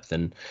rush depth.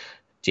 And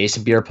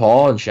Jason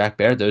Pierre-Paul and Shaq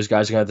Barrett, those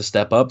guys are going to have to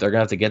step up. They're going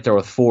to have to get there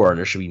with 4, and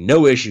there should be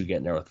no issue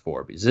getting there with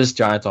 4 because this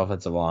Giants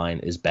offensive line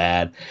is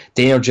bad.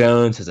 Daniel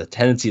Jones has a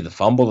tendency to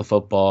fumble the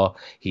football.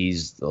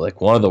 He's like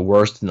one of the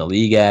worst in the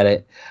league at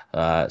it.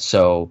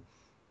 So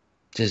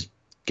just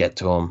get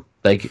to him.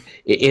 Like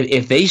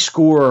if they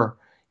score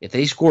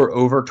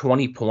over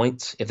 20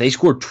 points, if they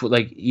score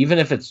even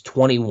if it's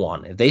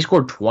 21, if they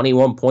score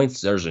 21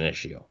 points, there's an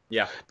issue.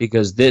 Yeah,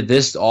 because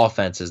this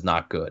offense is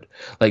not good.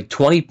 Like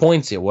 20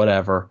 points, yeah,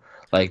 whatever.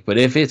 Like, but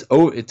if it's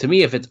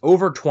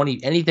over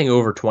 20, anything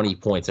over 20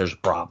 points, there's a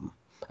problem.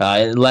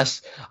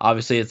 Unless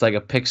obviously it's like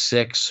a pick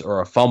 6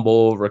 or a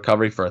fumble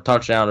recovery for a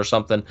touchdown or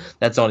something,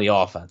 that's on the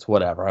offense.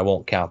 Whatever, I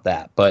won't count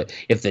that. But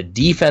if the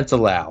defense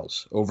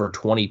allows over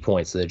 20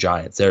 points to the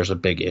Giants, there's a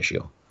big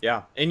issue.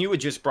 Yeah, and you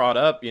had just brought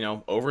up,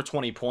 over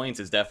 20 points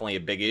is definitely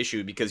a big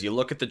issue because you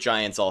look at the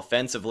Giants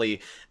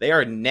offensively, they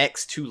are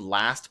next to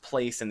last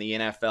place in the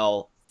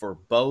NFL for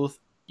both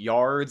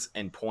yards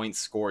and points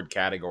scored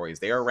categories.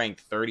 They are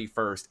ranked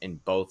 31st in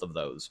both of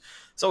those.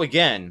 So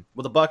again,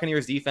 with the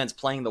Buccaneers defense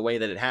playing the way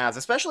that it has,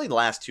 especially the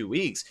last 2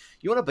 weeks,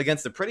 you went up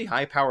against a pretty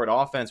high-powered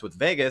offense with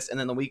Vegas, and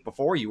then the week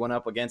before you went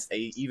up against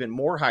a even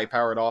more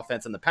high-powered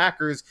offense in the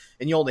Packers,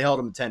 and you only held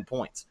them to 10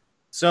 points.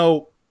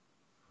 So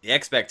the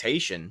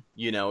expectation,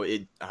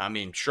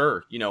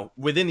 sure,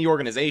 within the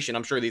organization,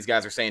 I'm sure these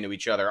guys are saying to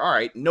each other, all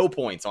right, no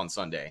points on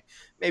Sunday.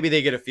 Maybe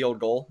they get a field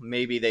goal.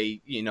 Maybe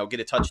they, get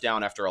a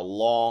touchdown after a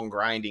long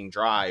grinding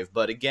drive.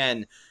 But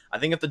again, I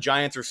think if the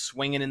Giants are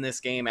swinging in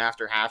this game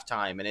after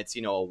halftime and it's,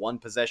 a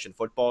one-possession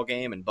football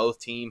game and both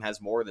team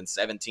has more than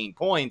 17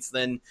 points,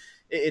 then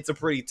it's a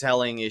pretty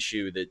telling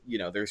issue that,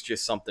 there's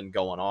just something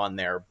going on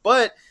there.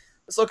 But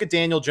let's look at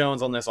Daniel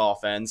Jones on this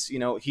offense.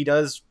 He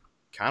does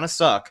kind of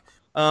suck.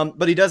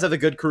 But he does have a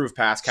good crew of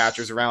pass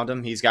catchers around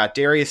him. He's got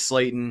Darius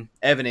Slayton,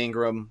 Evan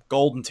Ingram,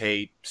 Golden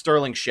Tate,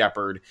 Sterling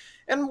Shepard,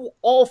 And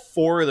all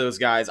four of those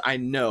guys I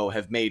know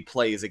have made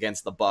plays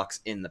against the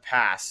Bucs in the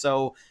past.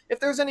 So if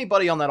there's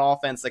anybody on that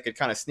offense that could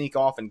kind of sneak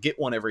off and get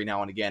one every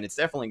now and again, it's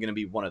definitely going to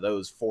be one of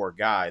those four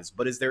guys.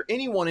 But is there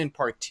anyone in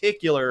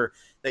particular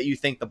that you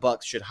think the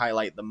Bucs should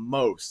highlight the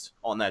most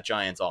on that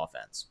Giants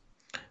offense?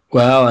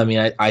 Well, I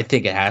mean, I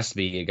think it has to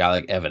be a guy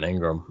like Evan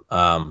Ingram,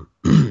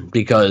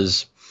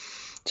 because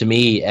to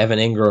me, Evan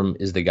Ingram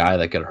is the guy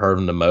that could hurt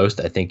him the most.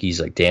 I think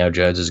he's like Daniel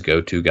Jones'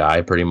 go-to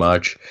guy pretty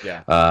much.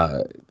 Yeah.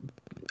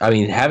 I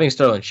mean, having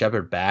Sterling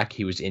Shepard back,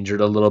 he was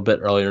injured a little bit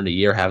earlier in the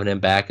year. Having him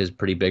back is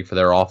pretty big for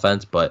their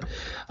offense. But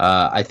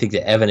I think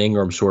that Evan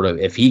Ingram sort of,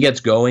 if he gets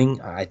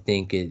going, I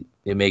think it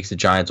makes the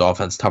Giants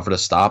offense tougher to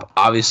stop.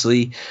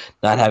 Obviously,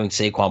 not having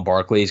Saquon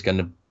Barkley is going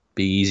to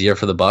be easier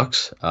for the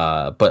Bucs.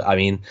 But I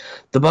mean,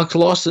 the Bucs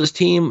lost to this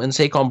team, and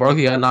Saquon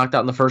Barkley got knocked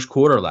out in the first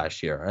quarter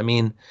last year. I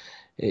mean,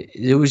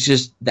 it was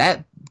just,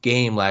 that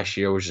game last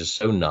year was just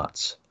so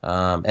nuts.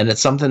 And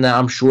it's something that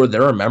I'm sure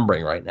they're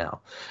remembering right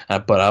now.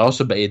 But I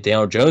also bet you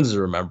Daniel Jones is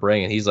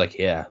remembering, and he's like,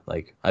 yeah,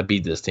 like, I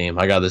beat this team.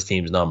 I got this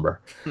team's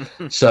number.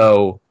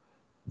 So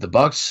the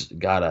Bucs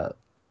gotta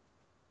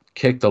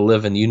kick the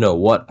living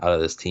you-know-what out of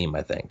this team,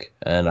 I think.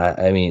 And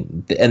I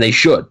mean, and they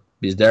should,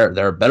 because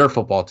they're a better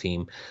football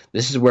team.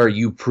 This is where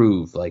you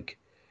prove, that,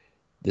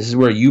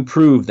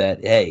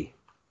 hey,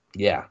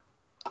 yeah,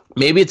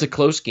 maybe it's a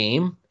close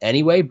game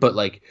anyway, but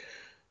like,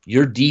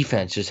 your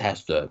defense just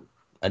has to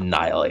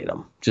annihilate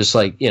them. Just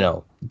like,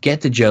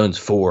 get to Jones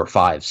 4,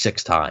 5,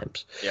 6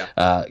 times.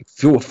 Yeah.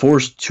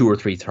 Force 2 or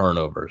 3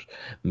 turnovers.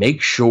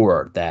 Make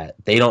sure that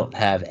they don't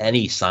have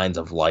any signs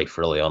of life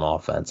really on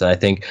offense. And I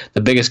think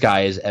the biggest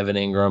guy is Evan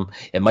Ingram.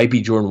 It might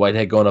be Jordan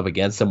Whitehead going up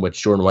against them,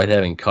 which Jordan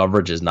Whitehead in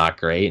coverage is not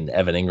great. And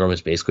Evan Ingram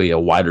is basically a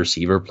wide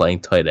receiver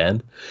playing tight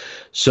end.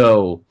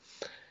 So,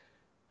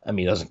 I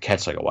mean, he doesn't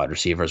catch like a wide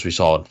receiver as we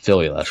saw in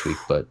Philly last week,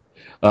 but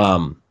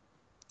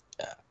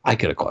I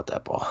could have caught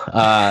that ball.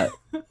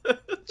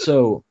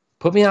 So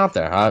put me out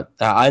there.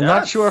 I'm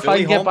not sure if I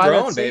can get by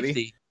that safety.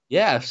 Baby.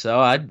 Yeah, so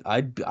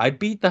I'd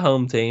beat the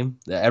home team.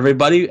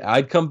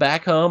 I'd come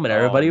back home and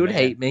everybody would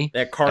hate me.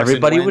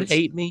 Everybody would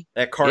hate me.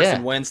 That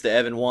Carson Wentz to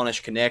Evan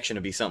Wanish connection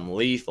would be something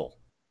lethal.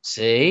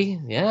 See,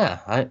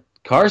 yeah,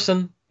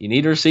 Carson, you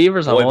need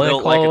receivers. I'm only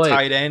built like a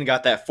tight end,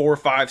 got that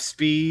 4.5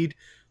 speed.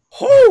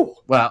 Whoo!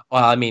 Well,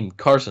 I mean,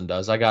 Carson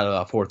does. I got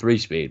a 4.3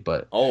 speed,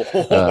 but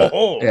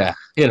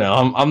yeah,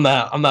 I'm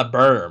that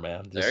burner,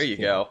 man. Just, there you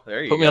go.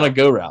 There you put me on a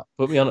go route.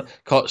 Put me on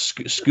call it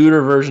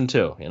scooter version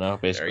 2.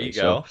 Basically. There you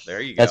go. So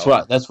there you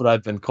go. That's what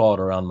I've been called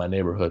around my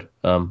neighborhood,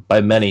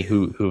 by many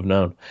who've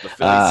known. The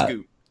Philly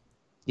Scoot.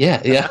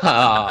 Yeah.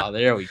 Oh,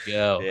 there we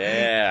go.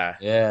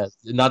 Yeah.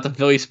 Not the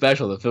Philly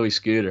special, the Philly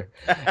scooter.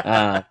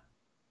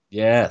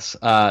 Yes.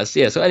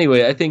 So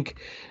anyway, I think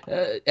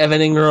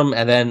Evan Ingram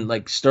and then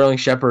like Sterling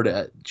Shepard,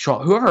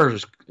 whoever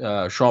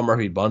Sean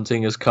Murphy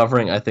Bunting is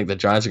covering, I think the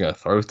Giants are going to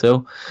throw to.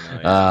 Oh,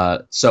 yeah.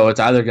 So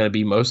it's either going to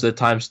be most of the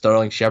time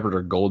Sterling Shepard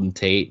or Golden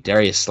Tate.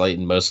 Darius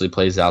Slayton mostly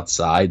plays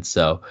outside.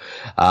 So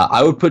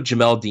I would put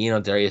Jamel Dean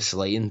on Darius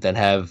Slayton, then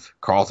have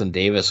Carlton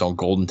Davis on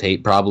Golden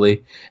Tate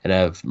probably, and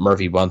have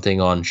Murphy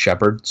Bunting on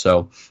Shepard.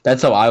 So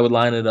that's how I would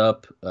line it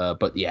up.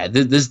 But yeah,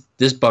 this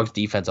Bucs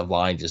defensive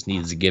line just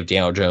needs to give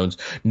Daniel Jones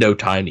no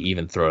time to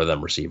even throw to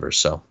them receivers.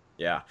 So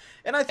yeah,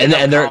 and I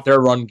think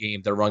their run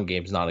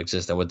game's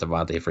non-existent with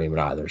Devontae Freeman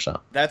either. So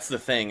that's the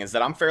thing, is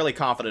that I'm fairly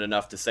confident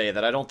enough to say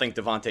that I don't think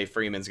Devontae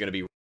Freeman's going to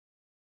be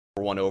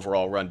one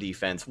overall run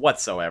defense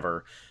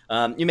whatsoever.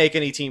 You make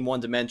any team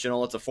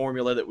one-dimensional. It's a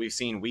formula that we've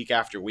seen week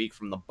after week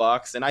from the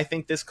Bucs, and I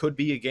think this could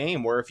be a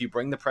game where if you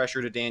bring the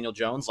pressure to Daniel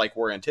Jones like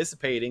we're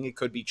anticipating, it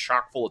could be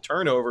chock full of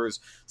turnovers,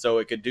 so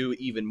it could do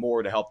even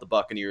more to help the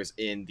Buccaneers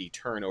in the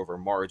turnover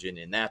margin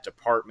in that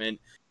department.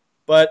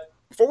 But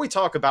before we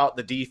talk about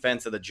the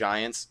defense of the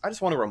Giants, I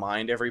just want to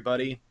remind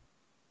everybody,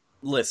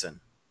 listen,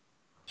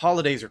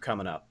 holidays are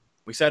coming up.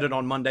 We said it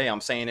on Monday.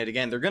 I'm saying it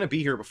again. They're going to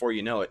be here before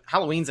you know it.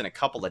 Halloween's in a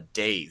couple of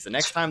days. The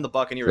next time the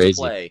Buccaneers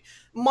play,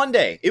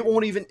 Monday,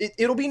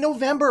 it'll be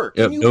November.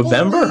 Can you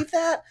believe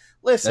that?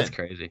 Listen, that's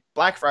crazy.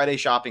 Black Friday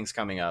shopping's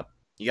coming up.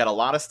 You got a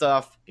lot of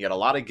stuff. You got a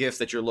lot of gifts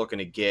that you're looking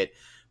to get,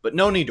 but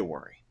no need to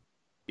worry,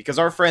 because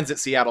our friends at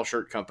Seattle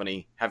Shirt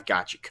Company have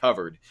got you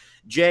covered.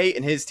 Jay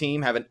and his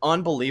team have an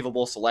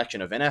unbelievable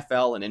selection of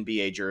NFL and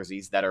NBA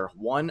jerseys that are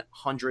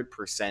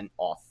 100%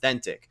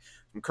 authentic.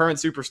 From current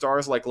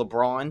superstars like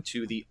LeBron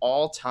to the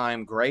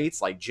all-time greats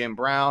like Jim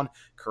Brown,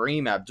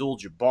 Kareem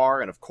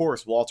Abdul-Jabbar, and of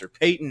course Walter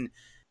Payton,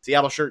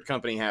 Seattle Shirt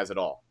Company has it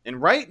all. And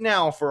right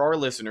now, for our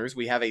listeners,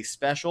 we have a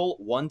special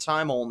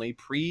one-time-only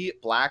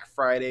pre-Black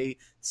Friday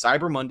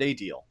Cyber Monday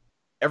deal.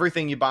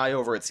 Everything you buy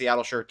over at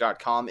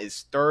seattleshirt.com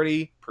is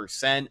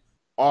 30%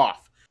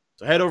 off.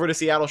 So head over to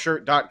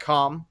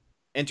seattleshirt.com,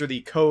 enter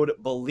the code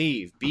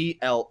BELIEVE,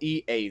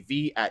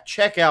 BLEAV, at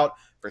checkout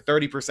for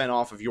 30%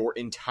 off of your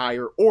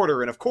entire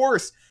order. And of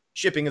course,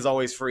 shipping is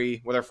always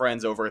free with our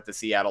friends over at the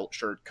Seattle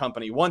Shirt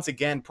Company. Once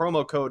again,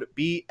 promo code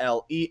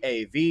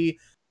BLEAV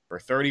for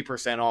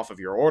 30% off of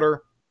your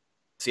order,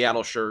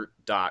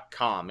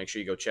 seattleshirt.com. Make sure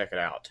you go check it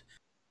out.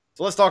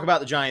 So let's talk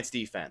about the Giants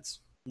defense.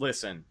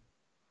 Listen,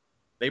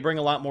 They bring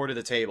a lot more to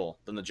the table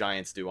than the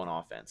Giants do on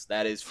offense.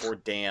 That is for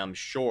damn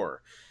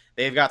sure.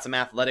 They've got some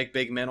athletic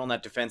big men on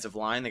that defensive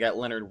line. They got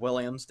Leonard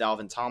Williams.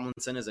 Dalvin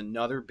Tomlinson is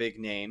another big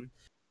name.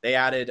 They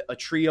added a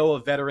trio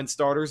of veteran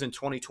starters in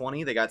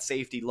 2020. They got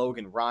safety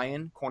Logan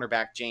Ryan,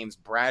 cornerback James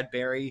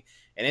Bradbury,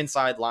 and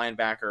inside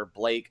linebacker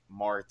Blake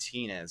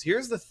Martinez.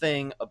 Here's the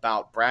thing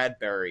about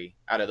Bradbury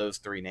out of those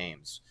three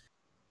names.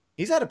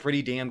 He's had a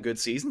pretty damn good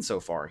season so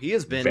far. He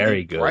has been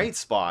a bright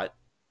spot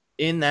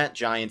in that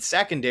Giants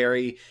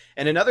secondary.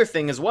 And another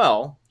thing as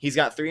well, he's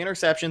got 3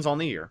 interceptions on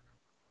the year.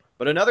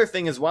 But another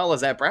thing as well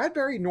is that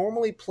Bradbury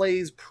normally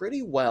plays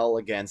pretty well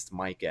against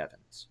Mike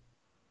Evans.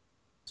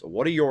 So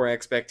what are your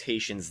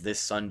expectations this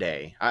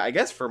Sunday? I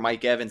guess for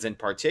Mike Evans in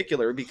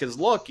particular, because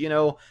look,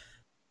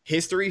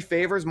 history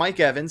favors Mike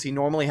Evans. He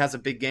normally has a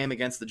big game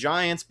against the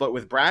Giants, but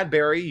with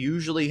Bradbury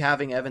usually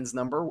having Evans'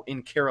 number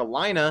in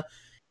Carolina,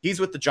 he's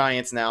with the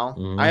Giants now.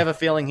 Mm-hmm. I have a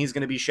feeling he's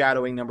going to be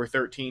shadowing number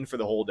 13 for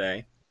the whole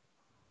day.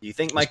 Do you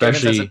think Mike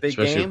Evans has a big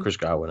game? Especially with Chris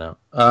Godwin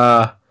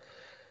out.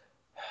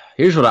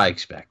 Here's what I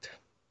expect.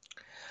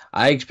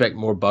 I expect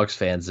more Bucs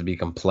fans to be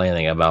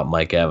complaining about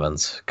Mike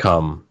Evans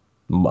come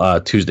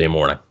Tuesday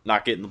morning.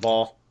 Not getting the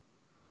ball.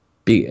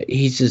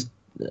 He's just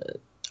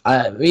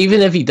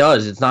even if he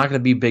does, it's not going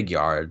to be big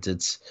yards.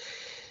 It's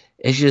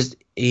just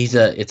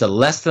it's a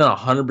less than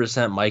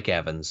 100% Mike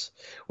Evans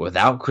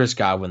without Chris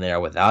Godwin there,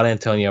 without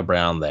Antonio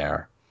Brown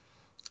there,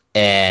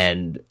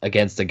 and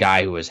against a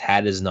guy who has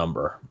had his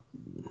number.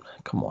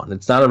 Come on,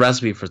 it's not a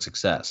recipe for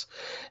success,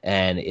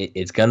 and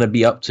it's going to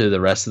be up to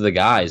the rest of the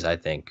guys, I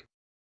think.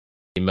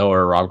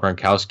 Miller, Rob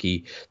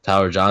Gronkowski,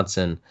 Tyler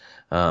Johnson,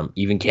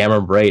 even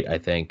Cameron Brate, I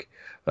think,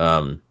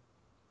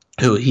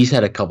 who he's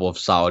had a couple of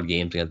solid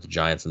games against the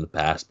Giants in the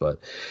past. But,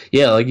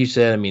 yeah, like you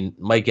said, I mean,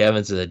 Mike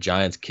Evans is a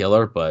Giants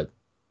killer, but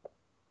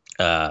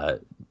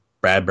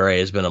Bradbury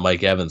has been a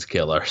Mike Evans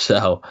killer.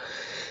 So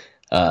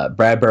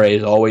Bradbury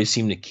has always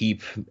seemed to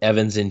keep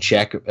Evans in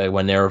check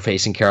when they were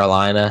facing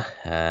Carolina.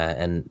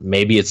 And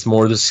maybe it's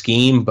more the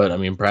scheme, but, I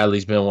mean,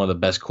 Bradley's been one of the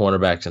best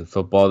cornerbacks in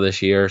football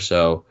this year.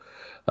 So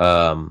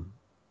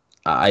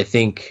I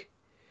think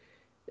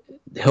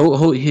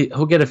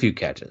he'll get a few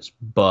catches,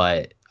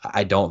 but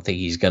I don't think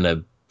he's going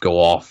to go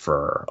off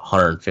for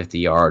 150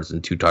 yards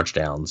and 2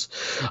 touchdowns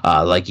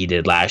like he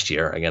did last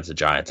year against the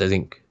Giants. I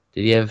think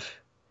did he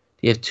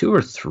have 2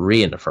 or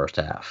 3 in the first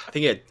half? I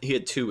think he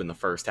had 2 in the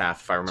first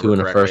half, if I remember 2 in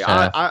correctly. The first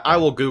half. I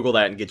will Google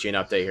that and get you an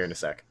update here in a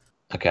sec.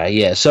 Okay,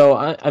 yeah. So,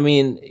 I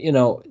mean,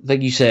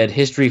 like you said,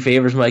 history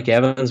favors Mike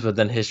Evans, but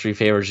then history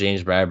favors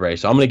James Bradbury.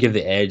 So I'm going to give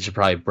the edge to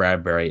probably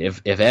Bradbury.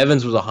 If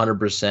Evans was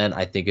 100%,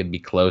 I think it'd be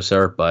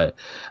closer. But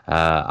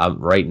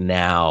right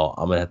now,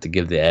 I'm going to have to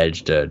give the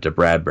edge to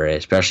Bradbury,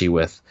 especially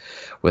with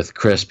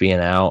Chris being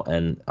out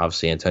and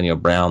obviously Antonio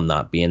Brown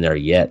not being there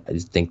yet. I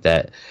just think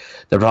that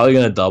they're probably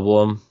going to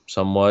double him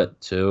somewhat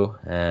too.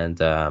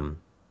 And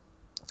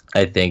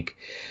I think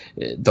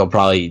they'll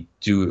probably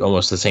do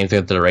almost the same thing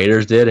that the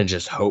Raiders did and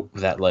just hope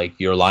that like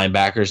your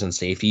linebackers and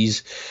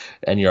safeties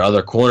and your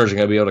other corners are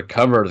going to be able to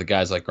cover the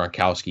guys like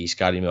Gronkowski,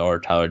 Scotty Miller,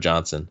 Tyler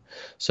Johnson.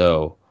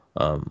 So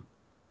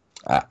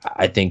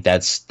I think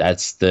that's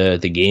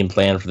the game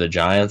plan for the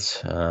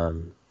Giants.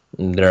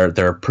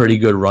 They're a pretty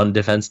good run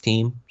defense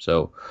team,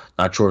 so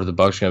not sure if the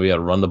Bucs are going to be able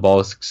to run the ball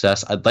with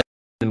success. I'd like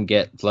them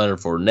get Leonard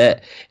Fournette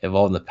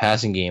involved in the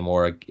passing game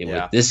or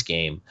with this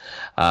game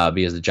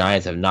because the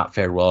Giants have not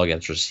fared well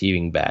against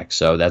receiving backs.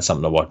 So that's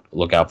something to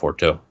look out for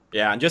too.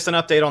 Yeah, and just an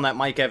update on that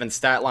Mike Evans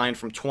stat line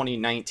from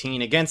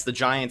 2019. Against the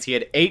Giants, he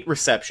had 8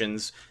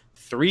 receptions,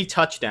 3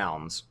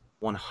 touchdowns,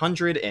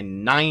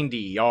 190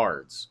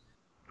 yards.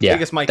 Yeah,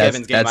 biggest Mike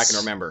Evans game I can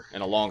remember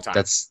in a long time.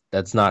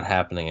 That's not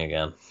happening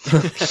again.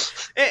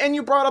 And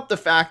you brought up the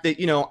fact that,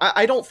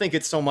 I don't think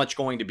it's so much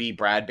going to be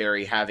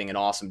Bradbury having an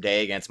awesome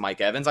day against Mike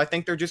Evans. I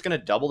think they're just going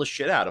to double the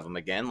shit out of him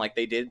again like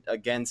they did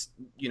against,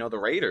 the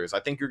Raiders.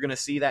 I think you're going to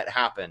see that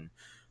happen.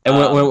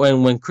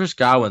 And when Chris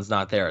Godwin's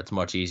not there, it's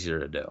much easier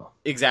to do.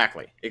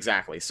 Exactly.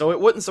 So it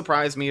wouldn't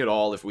surprise me at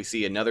all if we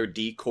see another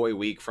decoy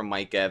week from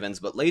Mike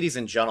Evans. But ladies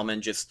and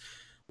gentlemen, just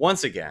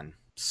once again,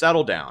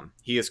 settle down.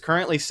 He is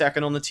currently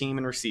second on the team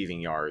in receiving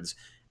yards.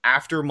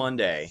 After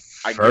Monday,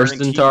 I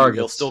guarantee you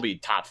he'll still be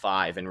top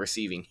 5 in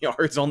receiving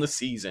yards on the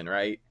season,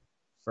 right?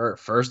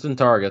 First in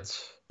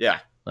targets. Yeah.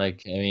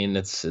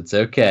 It's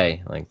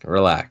okay.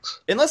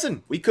 Relax. And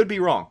listen, we could be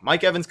wrong.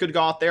 Mike Evans could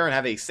go out there and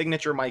have a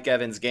signature Mike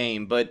Evans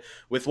game, but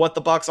with what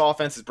the Bucs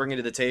offense is bringing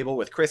to the table,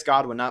 with Chris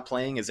Godwin not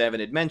playing, as Evan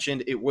had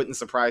mentioned, it wouldn't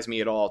surprise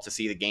me at all to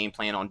see the game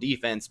plan on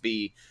defense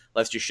be,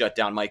 let's just shut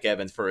down Mike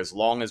Evans for as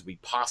long as we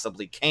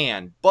possibly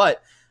can.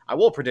 But I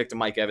will predict a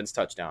Mike Evans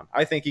touchdown.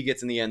 I think he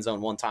gets in the end zone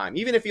one time.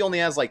 Even if he only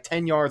has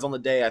 10 yards on the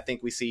day, I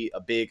think we see a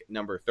big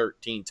number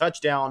 13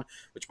 touchdown,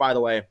 which, by the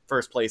way,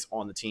 first place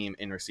on the team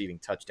in receiving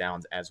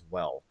touchdowns as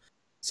well.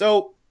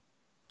 So,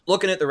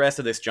 looking at the rest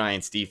of this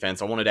Giants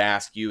defense, I wanted to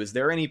ask you, is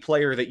there any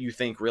player that you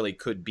think really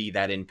could be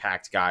that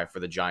impact guy for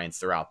the Giants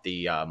throughout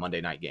the Monday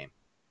night game?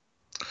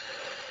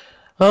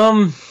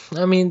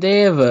 They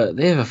have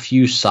a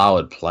few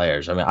solid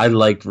players. I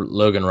like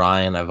Logan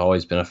Ryan. I've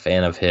always been a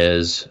fan of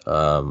his.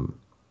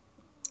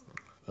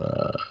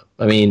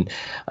 I mean,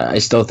 I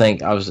still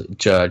think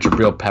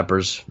Jabril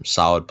Peppers,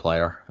 solid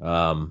player.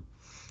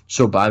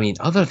 But I mean,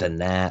 other than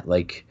that,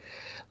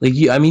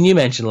 you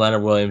mentioned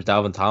Leonard Williams,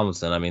 Dalvin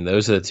Tomlinson. I mean,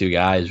 those are the two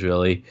guys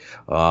really.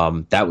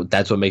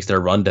 That's what makes their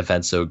run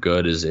defense so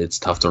good. Is it's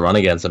tough to run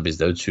against them because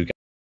those two guys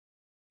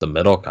the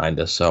middle kind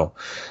of. So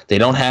they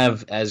don't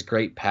have as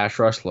great pass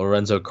rush.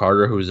 Lorenzo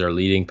Carter, who's their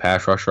leading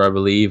pass rusher, I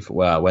believe,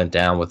 went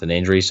down with an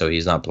injury, so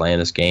he's not playing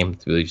this game.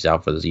 I believe he's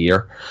out for this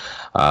year.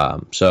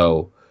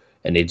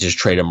 And they just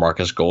traded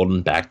Marcus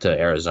Golden back to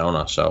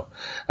Arizona. So,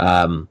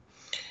 I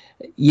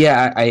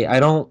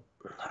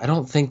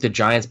don't think the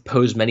Giants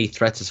pose many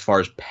threats as far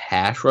as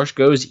pass rush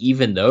goes,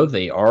 even though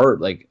they are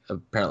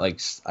apparently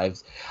I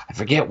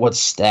forget what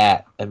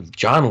stat.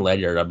 John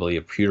Ledyard, I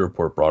believe, Pewter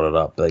Report brought it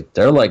up.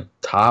 They're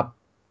top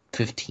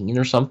 15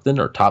 or something,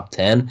 or top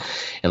 10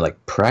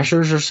 and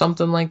pressures or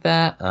something like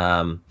that.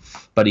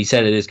 But he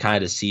said it is kind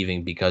of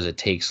deceiving because it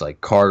takes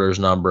Carter's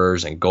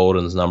numbers and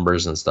Golden's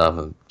numbers and stuff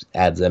and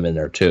adds them in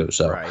there too.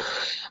 So right.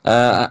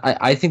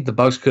 I think the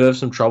Bucs could have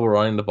some trouble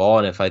running the ball,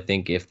 and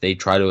if they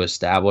try to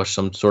establish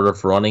some sort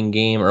of running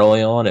game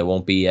early on, it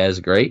won't be as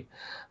great.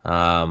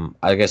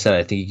 Like I said,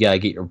 I think you gotta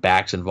get your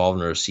backs involved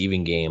in the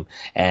receiving game,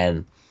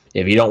 and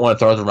if you don't want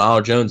to throw to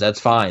Ronald Jones, that's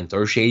fine.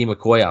 Throw Shady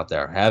McCoy out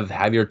there.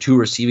 Have your two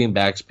receiving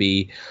backs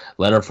be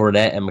Leonard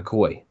Fournette and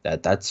McCoy.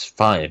 That's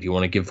fine. If you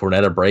want to give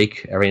Fournette a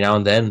break every now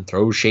and then,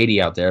 throw Shady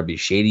out there.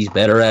 Because Shady's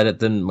better at it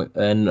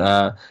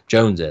than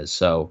Jones is.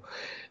 So,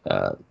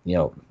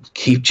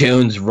 keep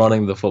Jones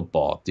running the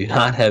football. Do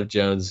not have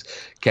Jones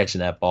catching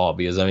that ball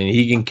because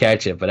he can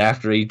catch it, but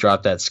after he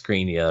dropped that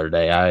screen the other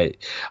day,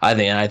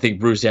 I think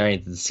Bruce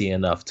Arians didn't see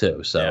enough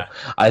too. So yeah.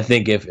 I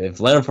think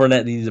if Leonard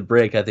Fournette needs a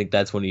break, I think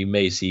that's when you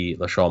may see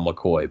LaShawn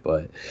McCoy.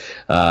 But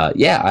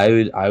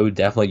I would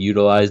definitely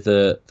utilize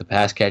the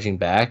pass catching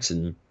backs,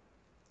 and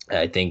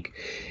I think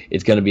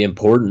it's going to be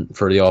important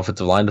for the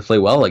offensive line to play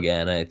well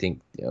again. I think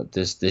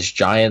this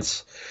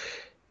Giants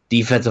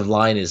defensive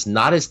line is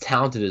not as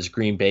talented as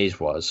Green Bay's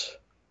was,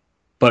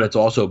 but it's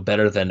also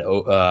better than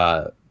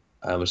I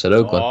almost said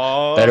Oakland.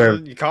 Oh, better,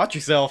 you caught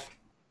yourself.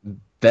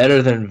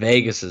 Better than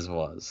Vegas's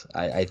was.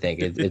 I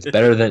think it's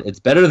better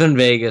than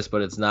Vegas,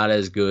 but it's not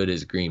as good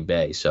as Green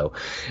Bay. So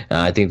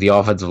I think the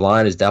offensive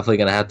line is definitely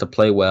going to have to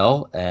play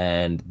well,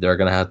 and they're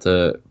going to have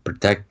to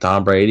protect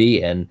Tom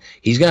Brady, and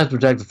he's going to have to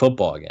protect the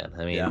football again.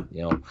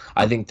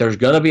 I think there's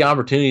going to be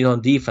opportunities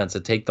on defense to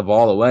take the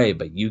ball away,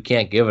 but you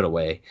can't give it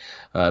away.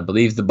 I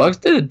believe the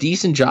Bucs did a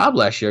decent job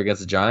last year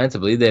against the Giants. I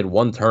believe they had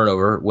one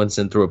turnover.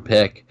 Winston threw a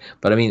pick,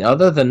 but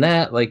other than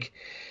that,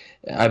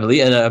 I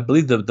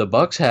believe the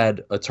Bucs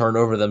had a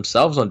turnover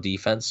themselves on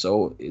defense,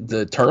 so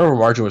the turnover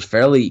margin was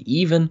fairly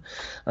even.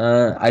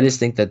 I just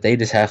think that they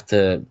have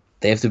to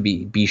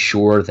be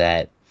sure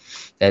that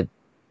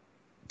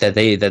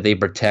they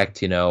protect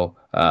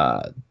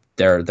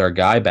their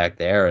guy back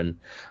there, and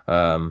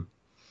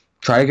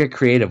try to get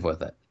creative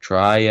with it.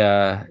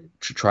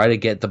 Try to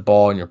get the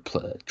ball in your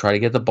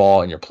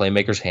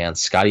playmaker's hands.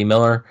 Scotty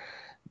Miller,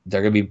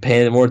 they're going to be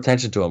paying more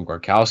attention to him.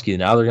 Gronkowski,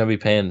 now they're going to be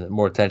paying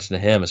more attention to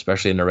him,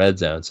 especially in the red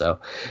zone. So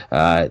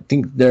I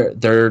think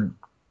their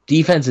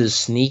defense is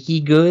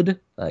sneaky good,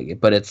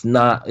 but it's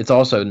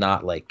also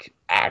not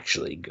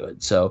actually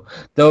good. So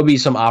there'll be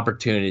some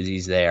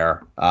opportunities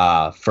there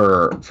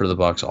for the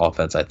Bucs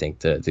offense, I think,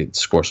 to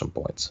score some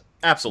points.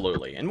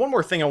 Absolutely. And one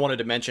more thing I wanted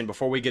to mention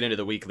before we get into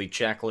the weekly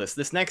checklist.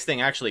 This next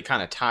thing actually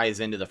kind of ties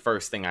into the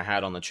first thing I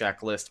had on the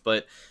checklist,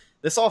 but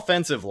this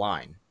offensive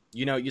line.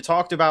 You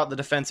talked about the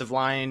defensive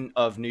line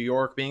of New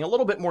York being a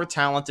little bit more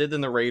talented than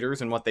the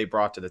Raiders and what they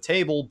brought to the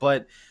table,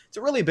 but it's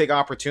a really big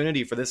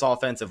opportunity for this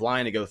offensive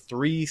line to go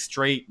 3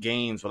 straight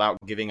games without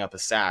giving up a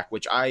sack,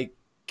 which I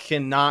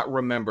cannot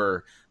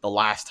remember the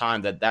last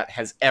time that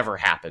has ever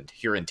happened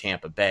here in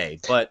Tampa Bay.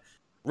 But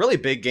really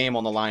big game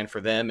on the line for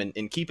them,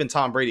 and keeping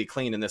Tom Brady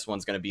clean in this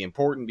one's going to be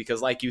important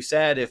because, like you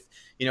said, if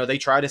they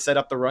try to set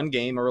up the run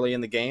game early in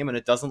the game and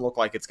it doesn't look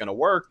like it's going to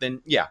work,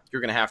 then yeah, you're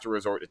going to have to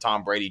resort to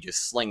Tom Brady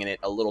just slinging it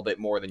a little bit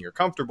more than you're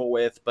comfortable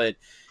with. But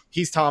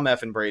he's Tom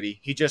effing Brady.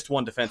 He just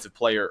won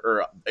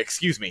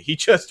he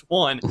just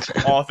won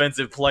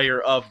Offensive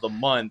Player of the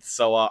Month.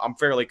 So I'm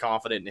fairly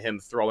confident in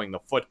him throwing the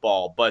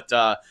football. But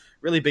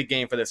really big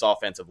game for this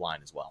offensive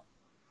line as well.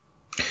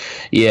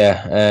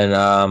 Yeah,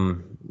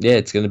 and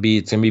it's gonna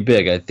be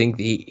big. I think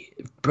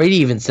Brady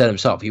even said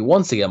himself he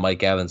wants to get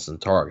Mike Evans some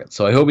targets.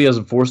 So I hope he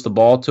doesn't force the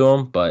ball to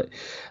him, but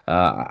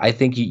I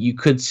think you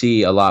could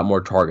see a lot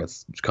more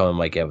targets coming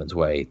Mike Evans'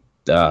 way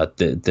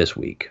this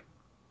week.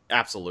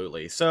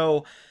 Absolutely.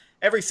 So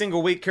every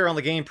single week here on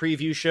the Game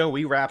Preview Show,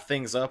 we wrap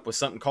things up with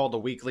something called the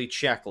Weekly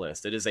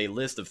Checklist. It is a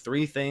list of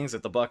 3 things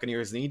that the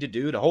Buccaneers need to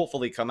do to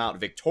hopefully come out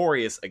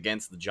victorious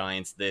against the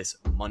Giants this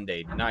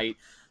Monday night.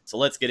 So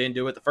let's get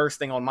into it. The first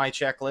thing on my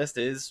checklist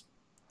is,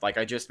 like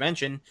I just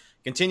mentioned,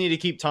 continue to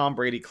keep Tom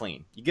Brady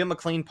clean. You give him a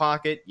clean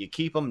pocket, you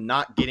keep him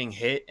not getting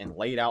hit and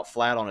laid out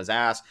flat on his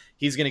ass,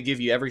 he's going to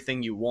give you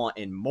everything you want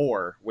and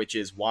more, which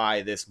is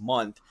why this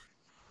month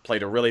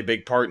played a really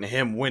big part in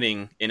him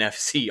winning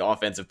NFC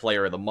Offensive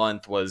Player of the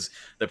Month was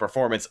the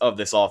performance of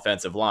this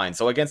offensive line.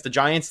 So against the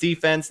Giants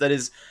defense that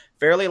is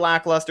fairly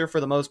lackluster for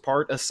the most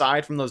part,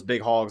 aside from those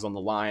big hogs on the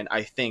line,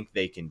 I think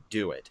they can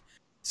do it.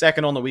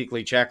 Second on the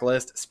weekly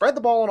checklist, spread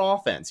the ball on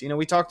offense.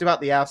 We talked about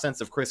the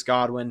absence of Chris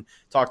Godwin,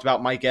 talked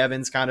about Mike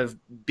Evans kind of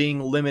being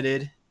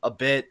limited a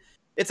bit.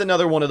 It's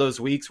another one of those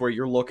weeks where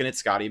you're looking at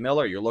Scotty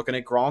Miller, you're looking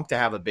at Gronk to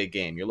have a big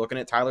game, you're looking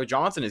at Tyler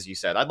Johnson, as you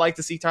said. I'd like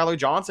to see Tyler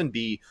Johnson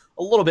be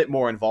a little bit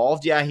more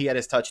involved. Yeah, he had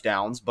his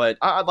touchdowns, but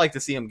I'd like to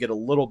see him get a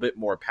little bit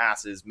more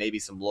passes, maybe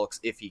some looks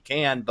if he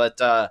can.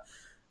 But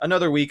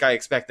another week, I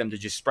expect them to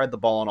just spread the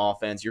ball on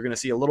offense. You're going to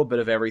see a little bit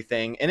of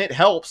everything, and it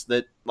helps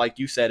that, like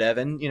you said,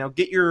 Evan,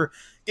 get your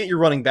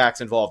running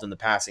backs involved in the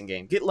passing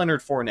game. Get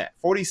Leonard Fournette,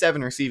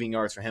 47 receiving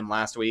yards for him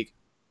last week.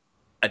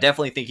 I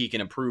definitely think he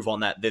can improve on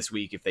that this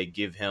week if they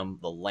give him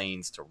the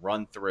lanes to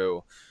run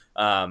through.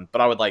 But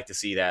I would like to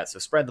see that. So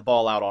spread the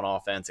ball out on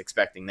offense,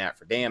 expecting that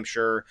for damn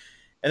sure.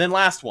 And then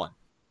last one.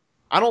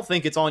 I don't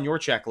think it's on your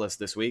checklist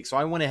this week, so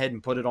I went ahead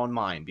and put it on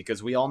mine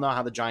because we all know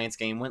how the Giants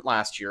game went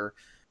last year.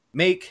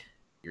 Make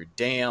your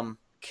damn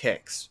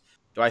kicks.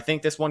 Do I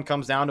think this one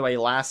comes down to a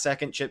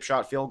last-second chip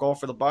shot field goal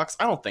for the Bucs?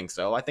 I don't think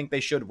so. I think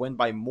they should win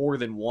by more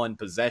than one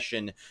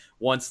possession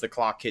once the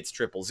clock hits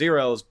triple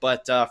zeros.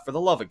 But for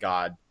the love of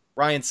God,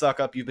 Ryan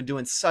Suckup, you've been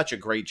doing such a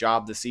great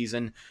job this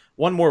season.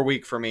 One more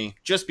week for me,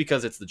 just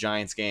because it's the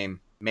Giants game.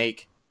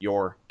 Make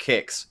your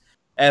kicks.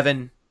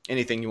 Evan,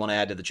 anything you want to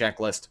add to the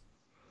checklist?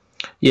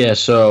 Yeah,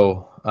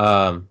 so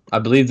I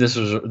believe this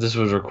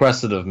was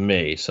requested of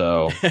me,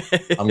 so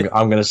I'm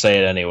going to say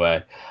it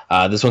anyway.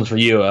 This one's for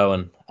you,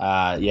 Owen.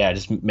 Yeah,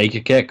 just make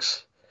your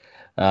kicks.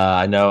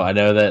 I know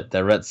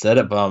that Rhett said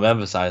it, but I'm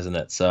emphasizing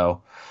it.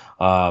 So,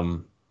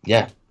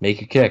 yeah, make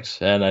your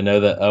kicks. And I know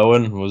that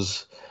Owen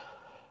was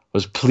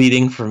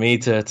pleading for me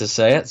to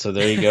say it, so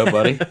there you go,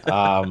 buddy.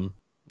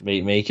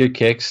 Make your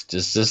kicks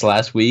just this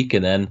last week,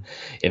 and then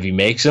if he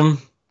makes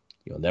them,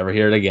 you'll never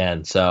hear it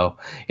again. So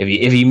if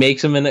he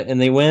makes them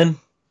and they win,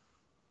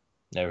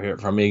 never hear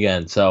it from me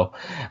again. So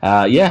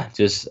yeah,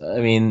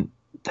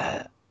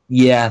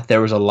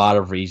 there was a lot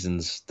of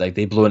reasons. Like,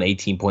 they blew an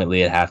 18-point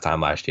lead at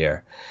halftime last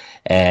year,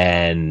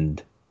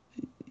 and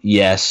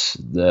yes,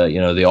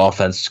 the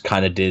offense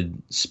kind of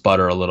did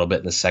sputter a little bit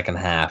in the second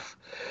half.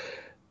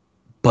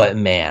 But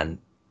man,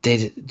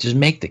 they just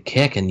make the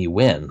kick and you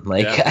win.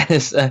 Like,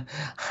 yeah.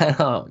 I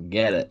don't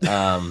get it.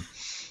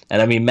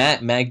 And I mean,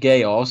 Matt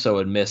Gay also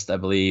had missed, I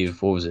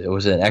believe, what was it? It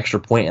was an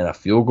extra point and a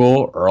field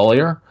goal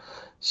earlier.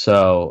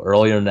 So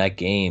earlier in that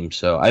game.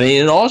 So I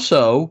mean, and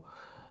also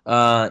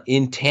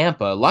in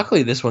Tampa.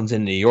 Luckily, this one's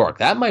in New York.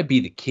 That might be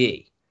the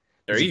key.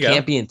 There you go. It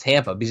can't be in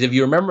Tampa, because if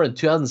you remember in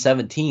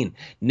 2017,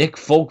 Nick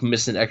Folk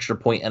missed an extra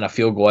point and a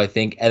field goal, I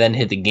think, and then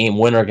hit the game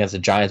winner against the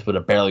Giants, but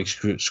it barely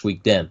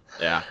squeaked in.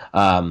 Yeah.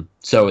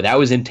 So that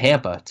was in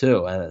Tampa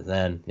too, and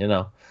then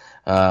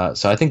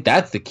so I think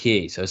that's the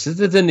key. So since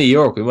it's in New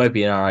York, we might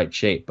be in all right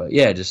shape. But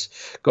yeah,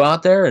 just go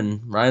out there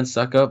and Ryan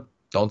Suckup,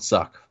 don't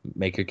suck.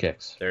 Make your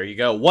kicks. There you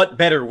go. What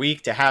better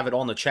week to have it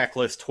on the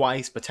checklist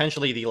twice?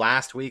 Potentially the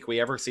last week we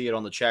ever see it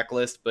on the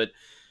checklist, but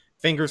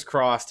fingers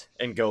crossed,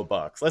 and go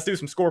Bucks. Let's do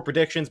some score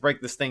predictions,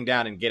 break this thing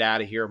down, and get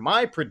out of here.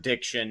 My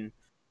prediction,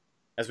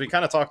 as we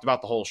kind of talked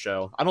about the whole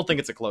show, I don't think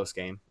it's a close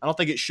game. I don't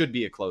think it should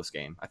be a close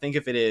game. I think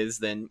if it is,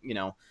 then,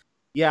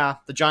 yeah,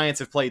 the Giants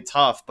have played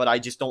tough, but I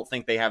just don't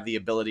think they have the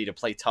ability to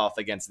play tough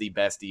against the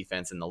best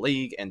defense in the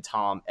league and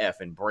Tom F.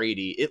 and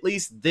Brady, at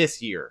least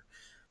this year.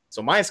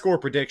 So my score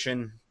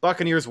prediction,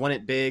 Buccaneers win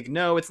it big.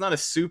 No, it's not a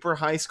super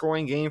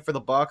high-scoring game for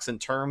the Bucs in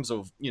terms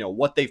of,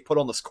 what they've put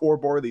on the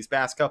scoreboard these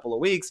past couple of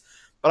weeks,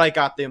 but I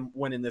got them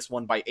winning this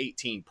one by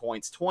 18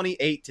 points.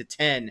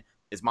 28-10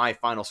 is my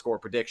final score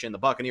prediction. The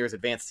Buccaneers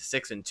advance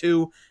to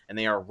 6-2, and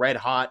they are red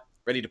hot,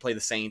 ready to play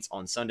the Saints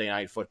on Sunday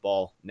Night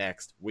Football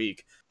next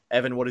week.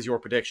 Evan, what is your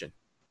prediction?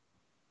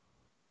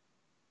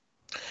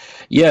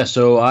 Yeah,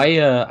 so I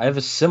have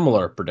a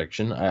similar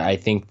prediction. I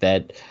think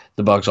that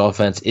the Bucs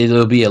offense,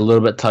 it'll be a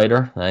little bit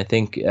tighter. I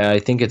think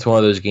it's one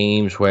of those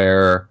games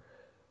where,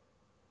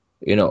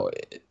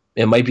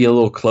 it might be a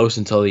little close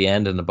until the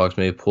end, and the Bucs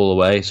may pull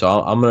away. So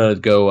I'm going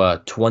to go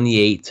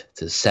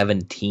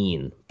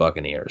 28-17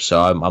 Buccaneers.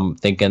 So I'm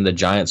thinking the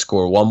Giants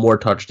score one more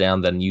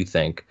touchdown than you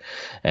think,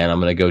 and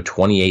I'm going to go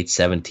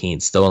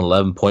 28-17. Still an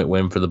 11-point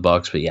win for the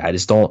Bucs, but yeah,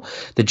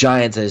 the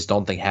Giants I just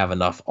don't think have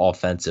enough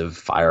offensive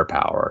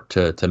firepower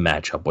to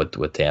match up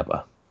with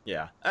Tampa.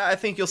 Yeah, I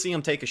think you'll see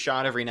him take a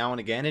shot every now and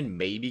again and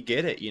maybe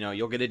get it.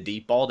 You'll get a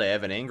deep ball to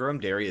Evan Ingram,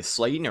 Darius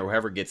Slayton, or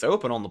whoever gets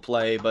open on the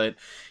play, but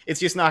it's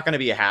just not going to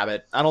be a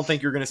habit. I don't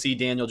think you're going to see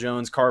Daniel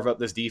Jones carve up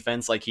this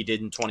defense like he did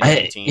in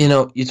 2018.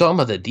 You're talking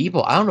about the deep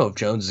ball. I don't know if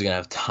Jones is going to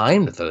have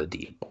time to throw the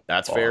deep ball.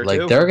 That's fair,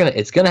 too.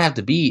 It's going to have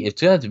to be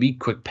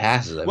quick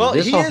passes.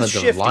 This he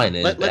offensive is line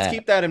is Let's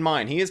keep that in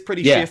mind. He is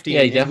pretty shifty.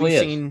 Yeah, he definitely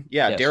is.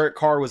 Yes. Derek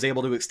Carr was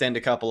able to extend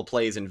a couple of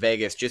plays in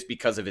Vegas just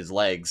because of his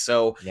legs.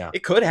 So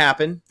It could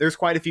happen. There's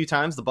quite a few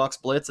times the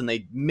Bucs blitz and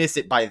they miss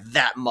it by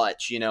that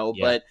much,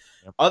 but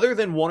Other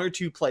than one or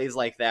two plays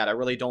like that, I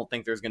really don't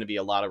think there's going to be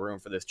a lot of room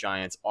for this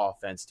Giants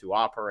offense to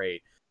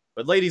operate.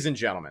 But ladies and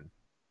gentlemen,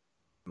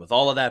 with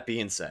all of that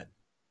being said,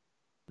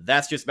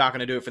 that's just about going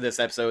to do it for this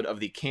episode of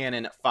the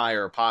Cannon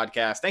Fire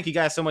Podcast. Thank you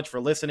guys so much for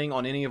listening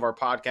on any of our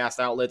podcast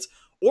outlets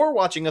or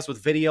watching us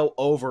with video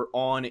over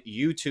on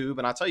YouTube.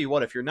 And I'll tell you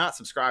what, if you're not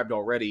subscribed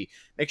already,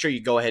 make sure you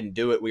go ahead and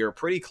do it. We are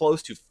pretty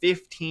close to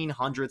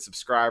 1,500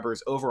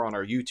 subscribers over on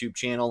our YouTube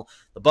channel.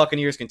 The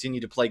Buccaneers continue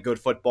to play good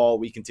football.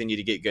 We continue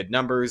to get good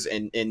numbers,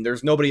 and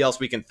there's nobody else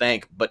we can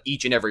thank but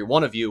each and every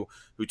one of you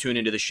who tune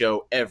into the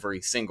show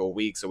every single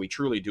week. So we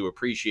truly do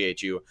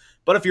appreciate you.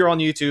 But if you're on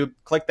YouTube,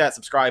 click that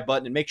subscribe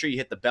button and make sure you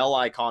hit the bell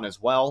icon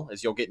as well,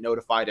 as you'll get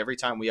notified every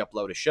time we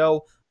upload a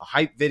show, a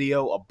hype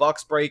video, a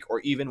Bucks break, or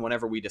even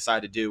whenever we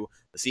decide to do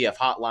the CF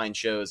Hotline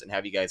shows and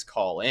have you guys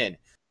call in.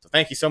 So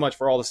thank you so much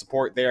for all the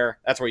support there.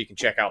 That's where you can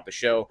check out the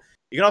show.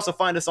 You can also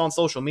find us on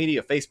social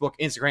media, Facebook,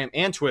 Instagram,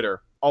 and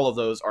Twitter. All of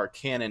those are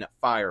Cannon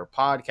Fire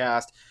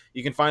Podcast.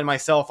 You can find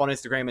myself on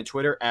Instagram and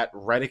Twitter at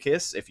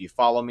Redicus. If you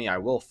follow me, I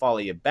will follow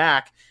you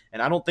back.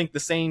 And I don't think the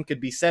same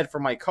could be said for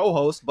my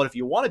co-host, but if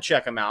you want to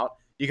check him out,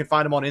 you can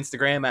find him on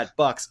Instagram at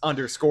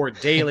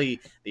Bucks_Daily,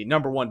 the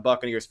 #1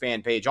 Buccaneers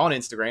fan page on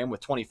Instagram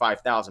with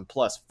 25,000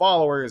 plus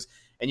followers.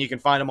 And you can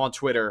find him on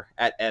Twitter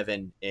at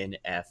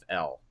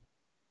EvanNFL.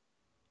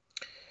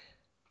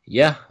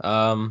 Yeah.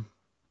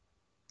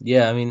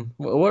 Yeah, I mean,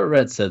 what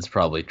Red said's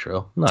probably true.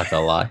 I'm not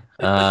gonna lie.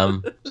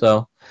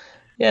 So,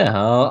 yeah,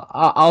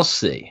 I'll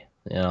see.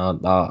 You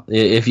know,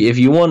 if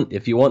you want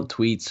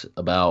tweets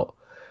about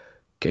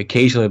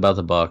occasionally about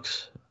the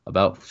Bucks,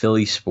 about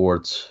Philly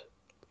sports,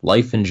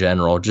 life in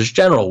general, just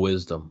general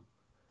wisdom,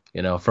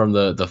 you know, from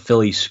the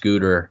Philly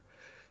Scooter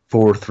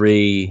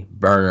 4-3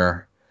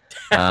 burner,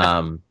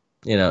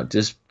 you know,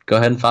 just go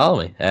ahead and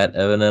follow me at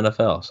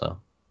EvanNFL. So.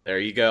 There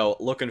you go.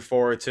 Looking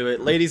forward to it.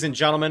 Ladies and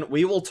gentlemen,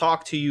 we will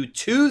talk to you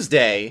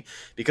Tuesday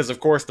because, of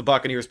course, the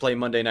Buccaneers play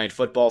Monday Night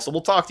Football. So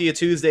we'll talk to you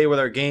Tuesday with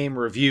our game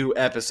review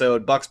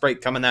episode. Bucks break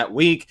coming that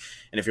week.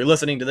 And if you're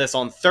listening to this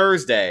on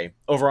Thursday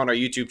over on our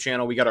YouTube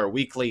channel, we got our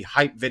weekly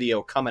hype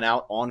video coming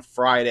out on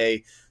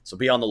Friday. So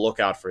be on the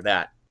lookout for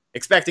that.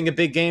 Expecting a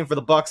big game for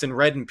the Bucks in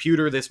red and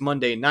pewter this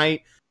Monday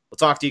night. We'll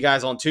talk to you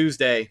guys on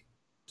Tuesday.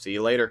 See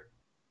you later.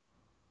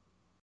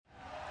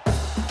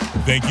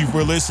 Thank you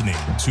for listening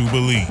to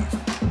Believe.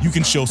 You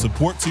can show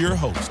support to your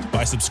host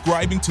by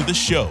subscribing to the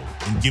show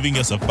and giving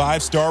us a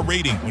 5-star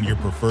rating on your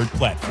preferred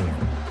platform.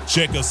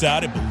 Check us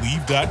out at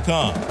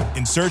Believe.com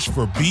and search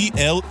for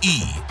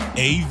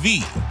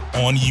BLEAV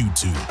on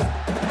YouTube.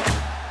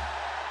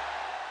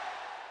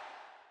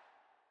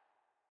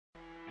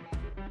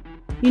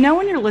 You know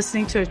when you're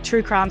listening to a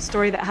true crime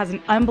story that has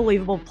an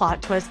unbelievable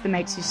plot twist that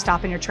makes you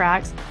stop in your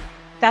tracks?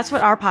 That's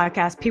what our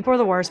podcast, People Are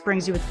the Worst,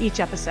 brings you with each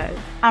episode.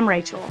 I'm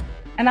Rachel.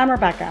 And I'm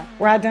Rebecca.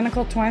 We're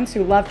identical twins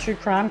who love true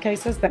crime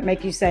cases that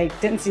make you say,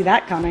 didn't see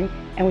that coming,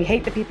 and we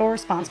hate the people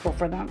responsible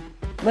for them.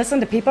 Listen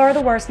to People Are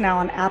the Worst now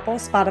on Apple,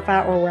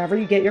 Spotify, or wherever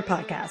you get your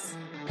podcasts.